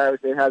only player Iowa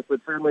State has, but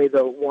certainly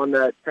the one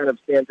that kind of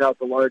stands out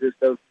the largest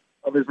of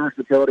his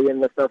versatility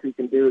and the stuff he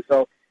can do.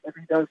 So if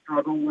he does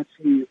struggle, which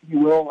he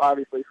will,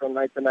 obviously, from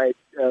night to night,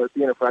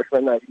 being a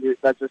freshman,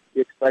 that's just to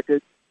be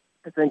expected,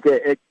 I think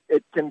it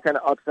can kind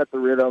of upset the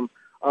rhythm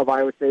of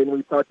Iowa State. And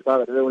we talked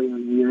about it earlier in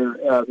the year,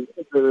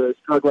 the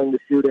struggling to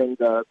shooting,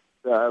 the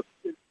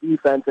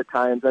defense at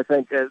times. I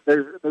think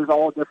there's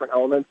all different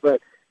elements,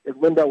 but if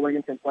Lindell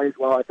Wigington plays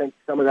well, I think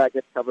some of that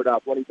gets covered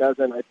up. When he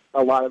doesn't,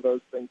 a lot of those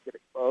things get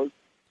exposed.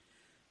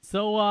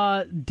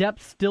 So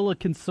depth still a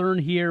concern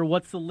here.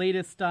 What's the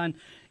latest on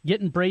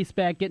getting Brace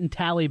back, getting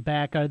Talley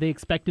back? Are they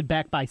expected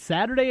back by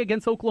Saturday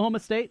against Oklahoma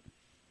State?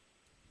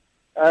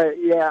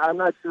 Yeah, I'm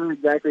not sure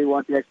exactly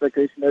what the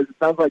expectation is. It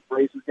sounds like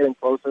Brace is getting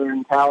closer,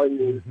 and Talley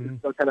is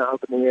still kind of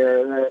up in the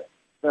air.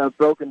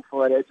 Broken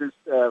foot, it's just,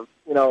 it's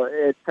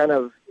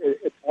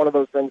one of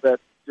those things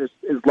that just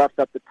is left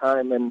up to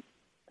time and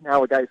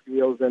how a guy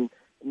feels and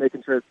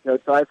making sure it's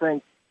good. So I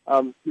think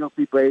you'll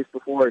see Brace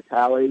before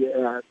Talley.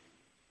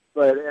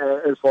 But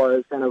as far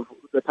as kind of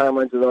the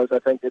timelines of those, I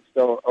think it's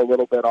still a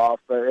little bit off.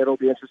 But it'll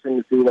be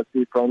interesting to see what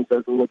Steve Prohm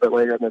says a little bit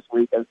later in this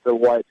week as to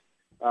what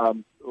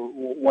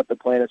the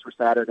plan is for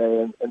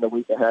Saturday and the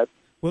week ahead.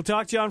 We'll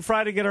talk to you on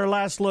Friday, get our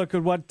last look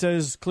at what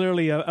is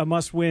clearly a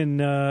must-win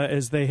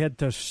as they head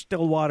to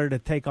Stillwater to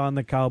take on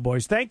the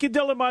Cowboys. Thank you,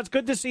 Dylan Mons.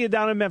 Good to see you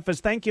down in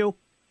Memphis. Thank you.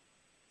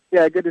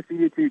 Yeah, good to see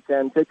you too,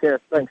 Ken. Take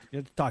care. Thanks.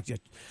 Good to talk to you.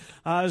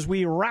 As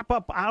we wrap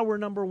up hour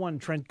number one,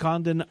 Trent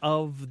Condon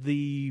of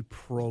the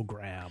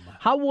program.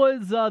 How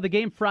was the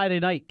game Friday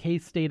night,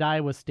 K-State,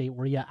 Iowa State?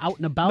 Were you out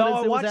and about?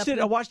 No,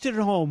 I watched it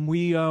at home.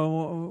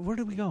 Where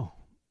did we go?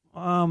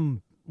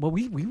 Well,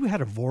 we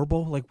had a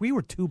Vorbo. Like, we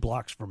were 2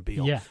 blocks from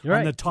Beale. Yeah, you're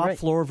on the top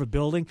floor of a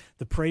building.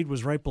 The parade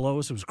was right below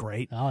us. It was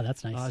great. Oh,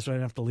 that's nice. So I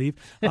didn't have to leave.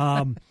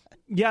 It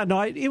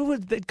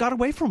got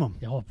away from them.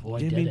 Oh,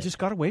 boy, just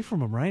got away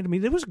from them, right? I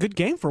mean, it was a good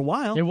game for a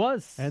while. It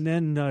was. And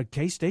then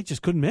K-State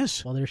just couldn't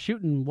miss. Well, they're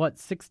shooting,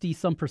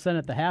 60-some%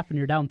 at the half, and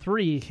you're down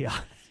 3. Yeah.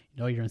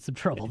 You know you're in some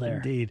trouble there.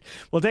 Indeed.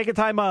 We'll take a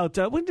time out.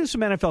 We'll do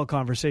some NFL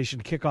conversation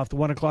to kick off the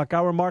 1 o'clock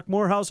hour. Mark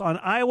Morehouse on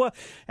Iowa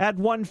at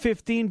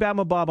 1:15.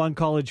 Bama Bob on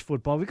college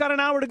football. We've got an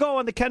hour to go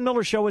on the Ken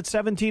Miller Show at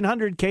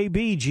 1700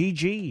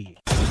 KBGG.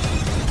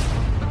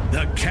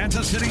 The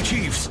Kansas City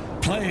Chiefs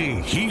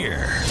play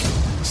here.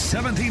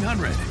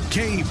 1700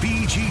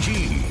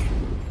 KBGG.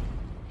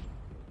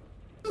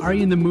 Are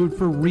you in the mood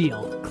for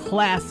real,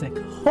 classic,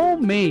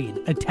 homemade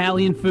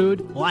Italian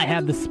food? Well, I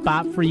have the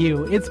spot for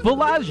you. It's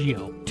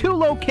Villaggio. 2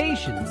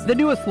 locations. The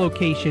newest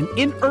location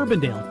in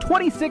Urbandale,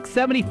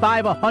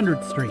 2675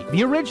 100th Street.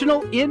 The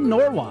original in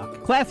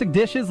Norwalk. Classic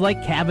dishes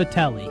like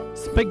cavatelli,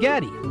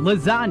 spaghetti,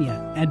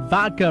 lasagna, and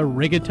vodka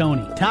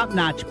rigatoni.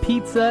 Top-notch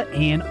pizza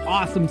and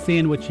awesome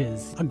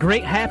sandwiches. A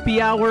great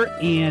happy hour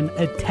and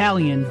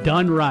Italian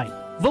done right.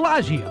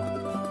 Villaggio.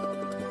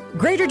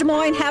 Greater Des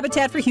Moines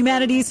Habitat for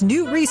Humanity's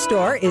new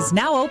Restore is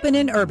now open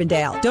in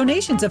Urbandale.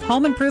 Donations of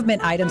home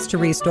improvement items to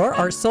Restore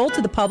are sold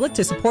to the public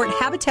to support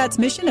Habitat's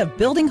mission of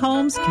building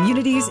homes,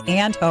 communities,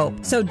 and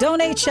hope. So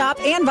donate, shop,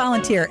 and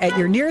volunteer at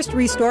your nearest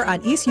Restore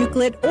on East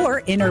Euclid or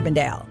in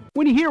Urbandale.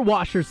 When you hear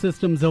Washer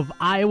Systems of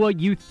Iowa,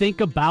 you think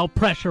about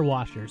pressure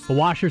washers. The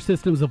Washer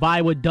Systems of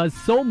Iowa does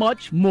so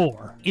much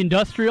more.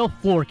 Industrial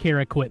floor care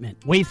equipment,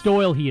 waste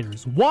oil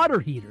heaters, water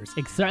heaters,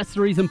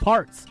 accessories and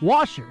parts,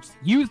 washers,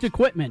 used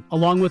equipment,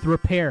 along with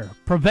repair,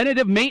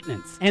 preventative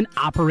maintenance, and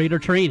operator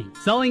training.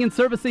 Selling and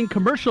servicing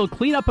commercial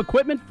cleanup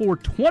equipment for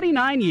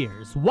 29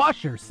 years.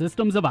 Washer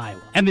Systems of Iowa.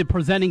 And the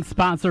presenting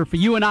sponsor for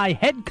you and I,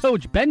 head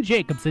coach Ben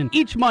Jacobson,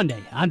 each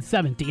Monday on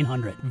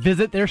 1700.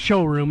 Visit their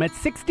showroom at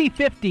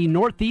 6050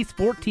 Northeast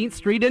 14th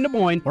Street in Des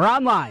Moines or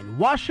online,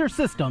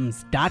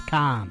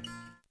 washersystems.com.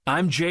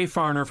 I'm Jay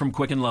Farner from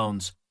Quicken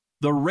Loans.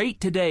 The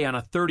rate today on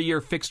a 30-year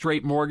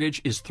fixed-rate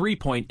mortgage is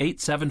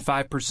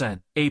 3.875%,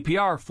 APR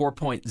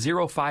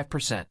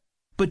 4.05%.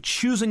 But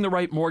choosing the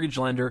right mortgage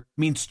lender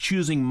means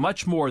choosing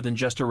much more than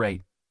just a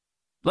rate.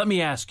 Let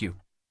me ask you,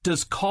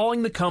 does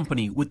calling the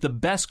company with the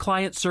best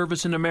client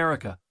service in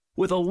America,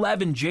 with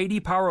 11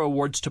 J.D. Power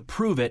Awards to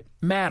prove it,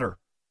 matter?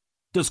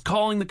 Does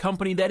calling the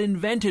company that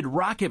invented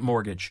Rocket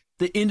Mortgage,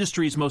 the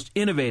industry's most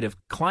innovative,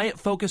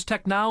 client-focused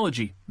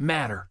technology,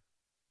 matter?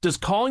 Does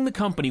calling the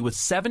company with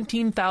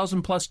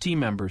 17,000-plus team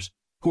members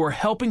who are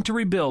helping to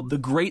rebuild the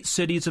great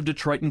cities of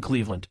Detroit and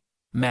Cleveland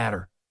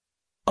matter?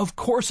 Of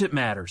course it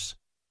matters.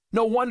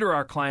 No wonder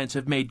our clients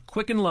have made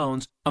Quicken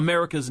Loans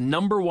America's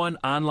 #1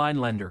 online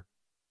lender.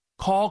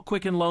 Call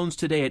Quicken Loans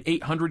today at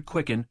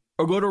 800-QUICKEN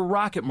or go to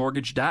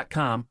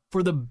rocketmortgage.com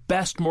for the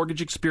best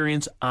mortgage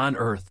experience on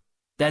earth.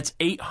 That's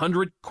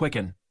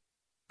 800-QUICKEN.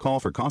 Call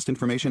for cost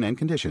information and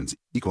conditions.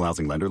 Equal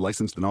housing lender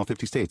licensed in all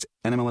 50 states.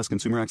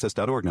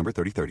 NMLSConsumerAccess.org number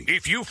 3030.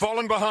 If you've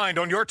fallen behind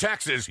on your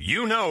taxes,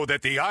 you know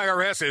that the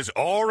IRS is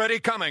already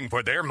coming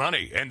for their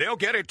money, and they'll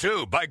get it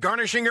too by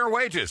garnishing your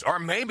wages or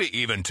maybe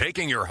even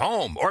taking your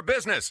home or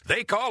business.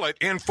 They call it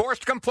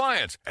enforced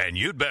compliance, and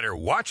you'd better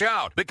watch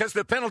out because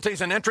the penalties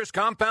and interest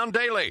compound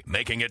daily,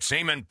 making it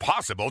seem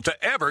impossible to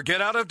ever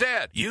get out of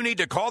debt. You need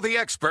to call the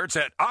experts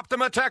at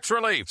Optima Tax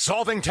Relief.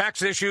 Solving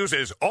tax issues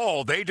is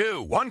all they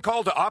do. One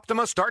call to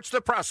Optima starts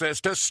the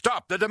process to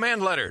stop the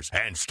demand letters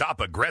and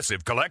stop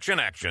aggressive collection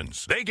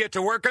actions. They get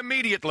to work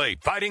immediately,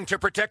 fighting to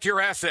protect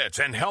your assets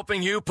and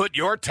helping you put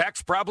your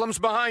tax problems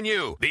behind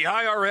you. The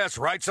IRS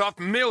writes off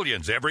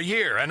millions every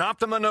year, and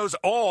Optima knows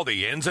all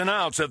the ins and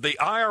outs of the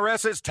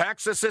IRS's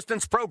tax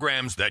assistance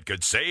programs that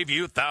could save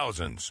you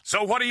thousands.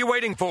 So what are you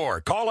waiting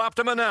for? Call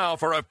Optima now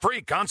for a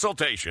free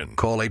consultation.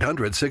 Call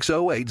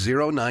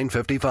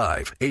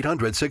 800-608-0955.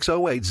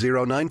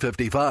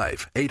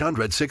 800-608-0955.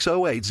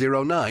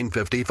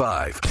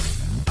 800-608-0955.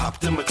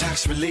 Optima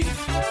Tax Relief.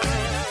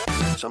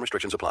 Some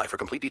restrictions apply. For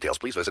complete details,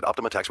 please visit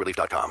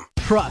OptimaTaxRelief.com.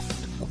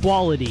 Trust,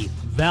 quality,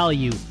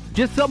 value.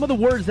 Just some of the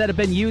words that have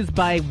been used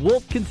by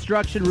Wolf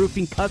Construction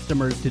Roofing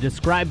customers to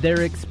describe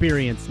their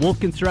experience.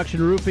 Wolf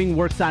Construction Roofing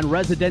works on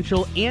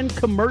residential and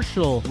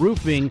commercial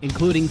roofing,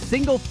 including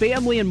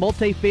single-family and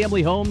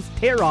multi-family homes,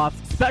 tear-offs,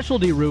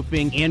 specialty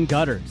roofing, and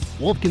gutters.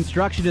 Wolf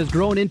Construction has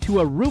grown into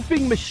a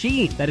roofing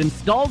machine that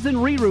installs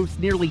and re-roofs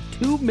nearly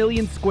 2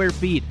 million square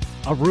feet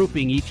of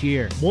roofing each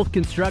year. Wolf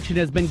Construction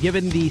has been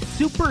given the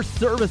Super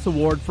Service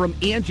Award from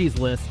Angie's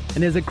List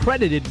and is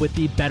accredited with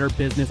the Better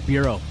Business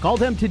Bureau. Call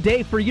them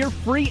today for your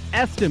free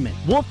estimate.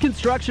 Wolf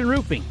Construction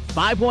Roofing,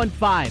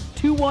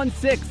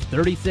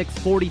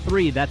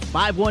 515-216-3643. That's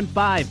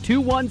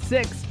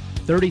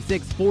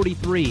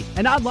 515-216-3643.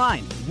 And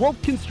online,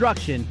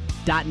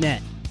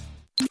 wolfconstruction.net.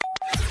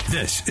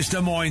 This is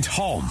Des Moines'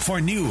 home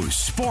for news,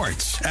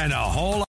 sports, and a whole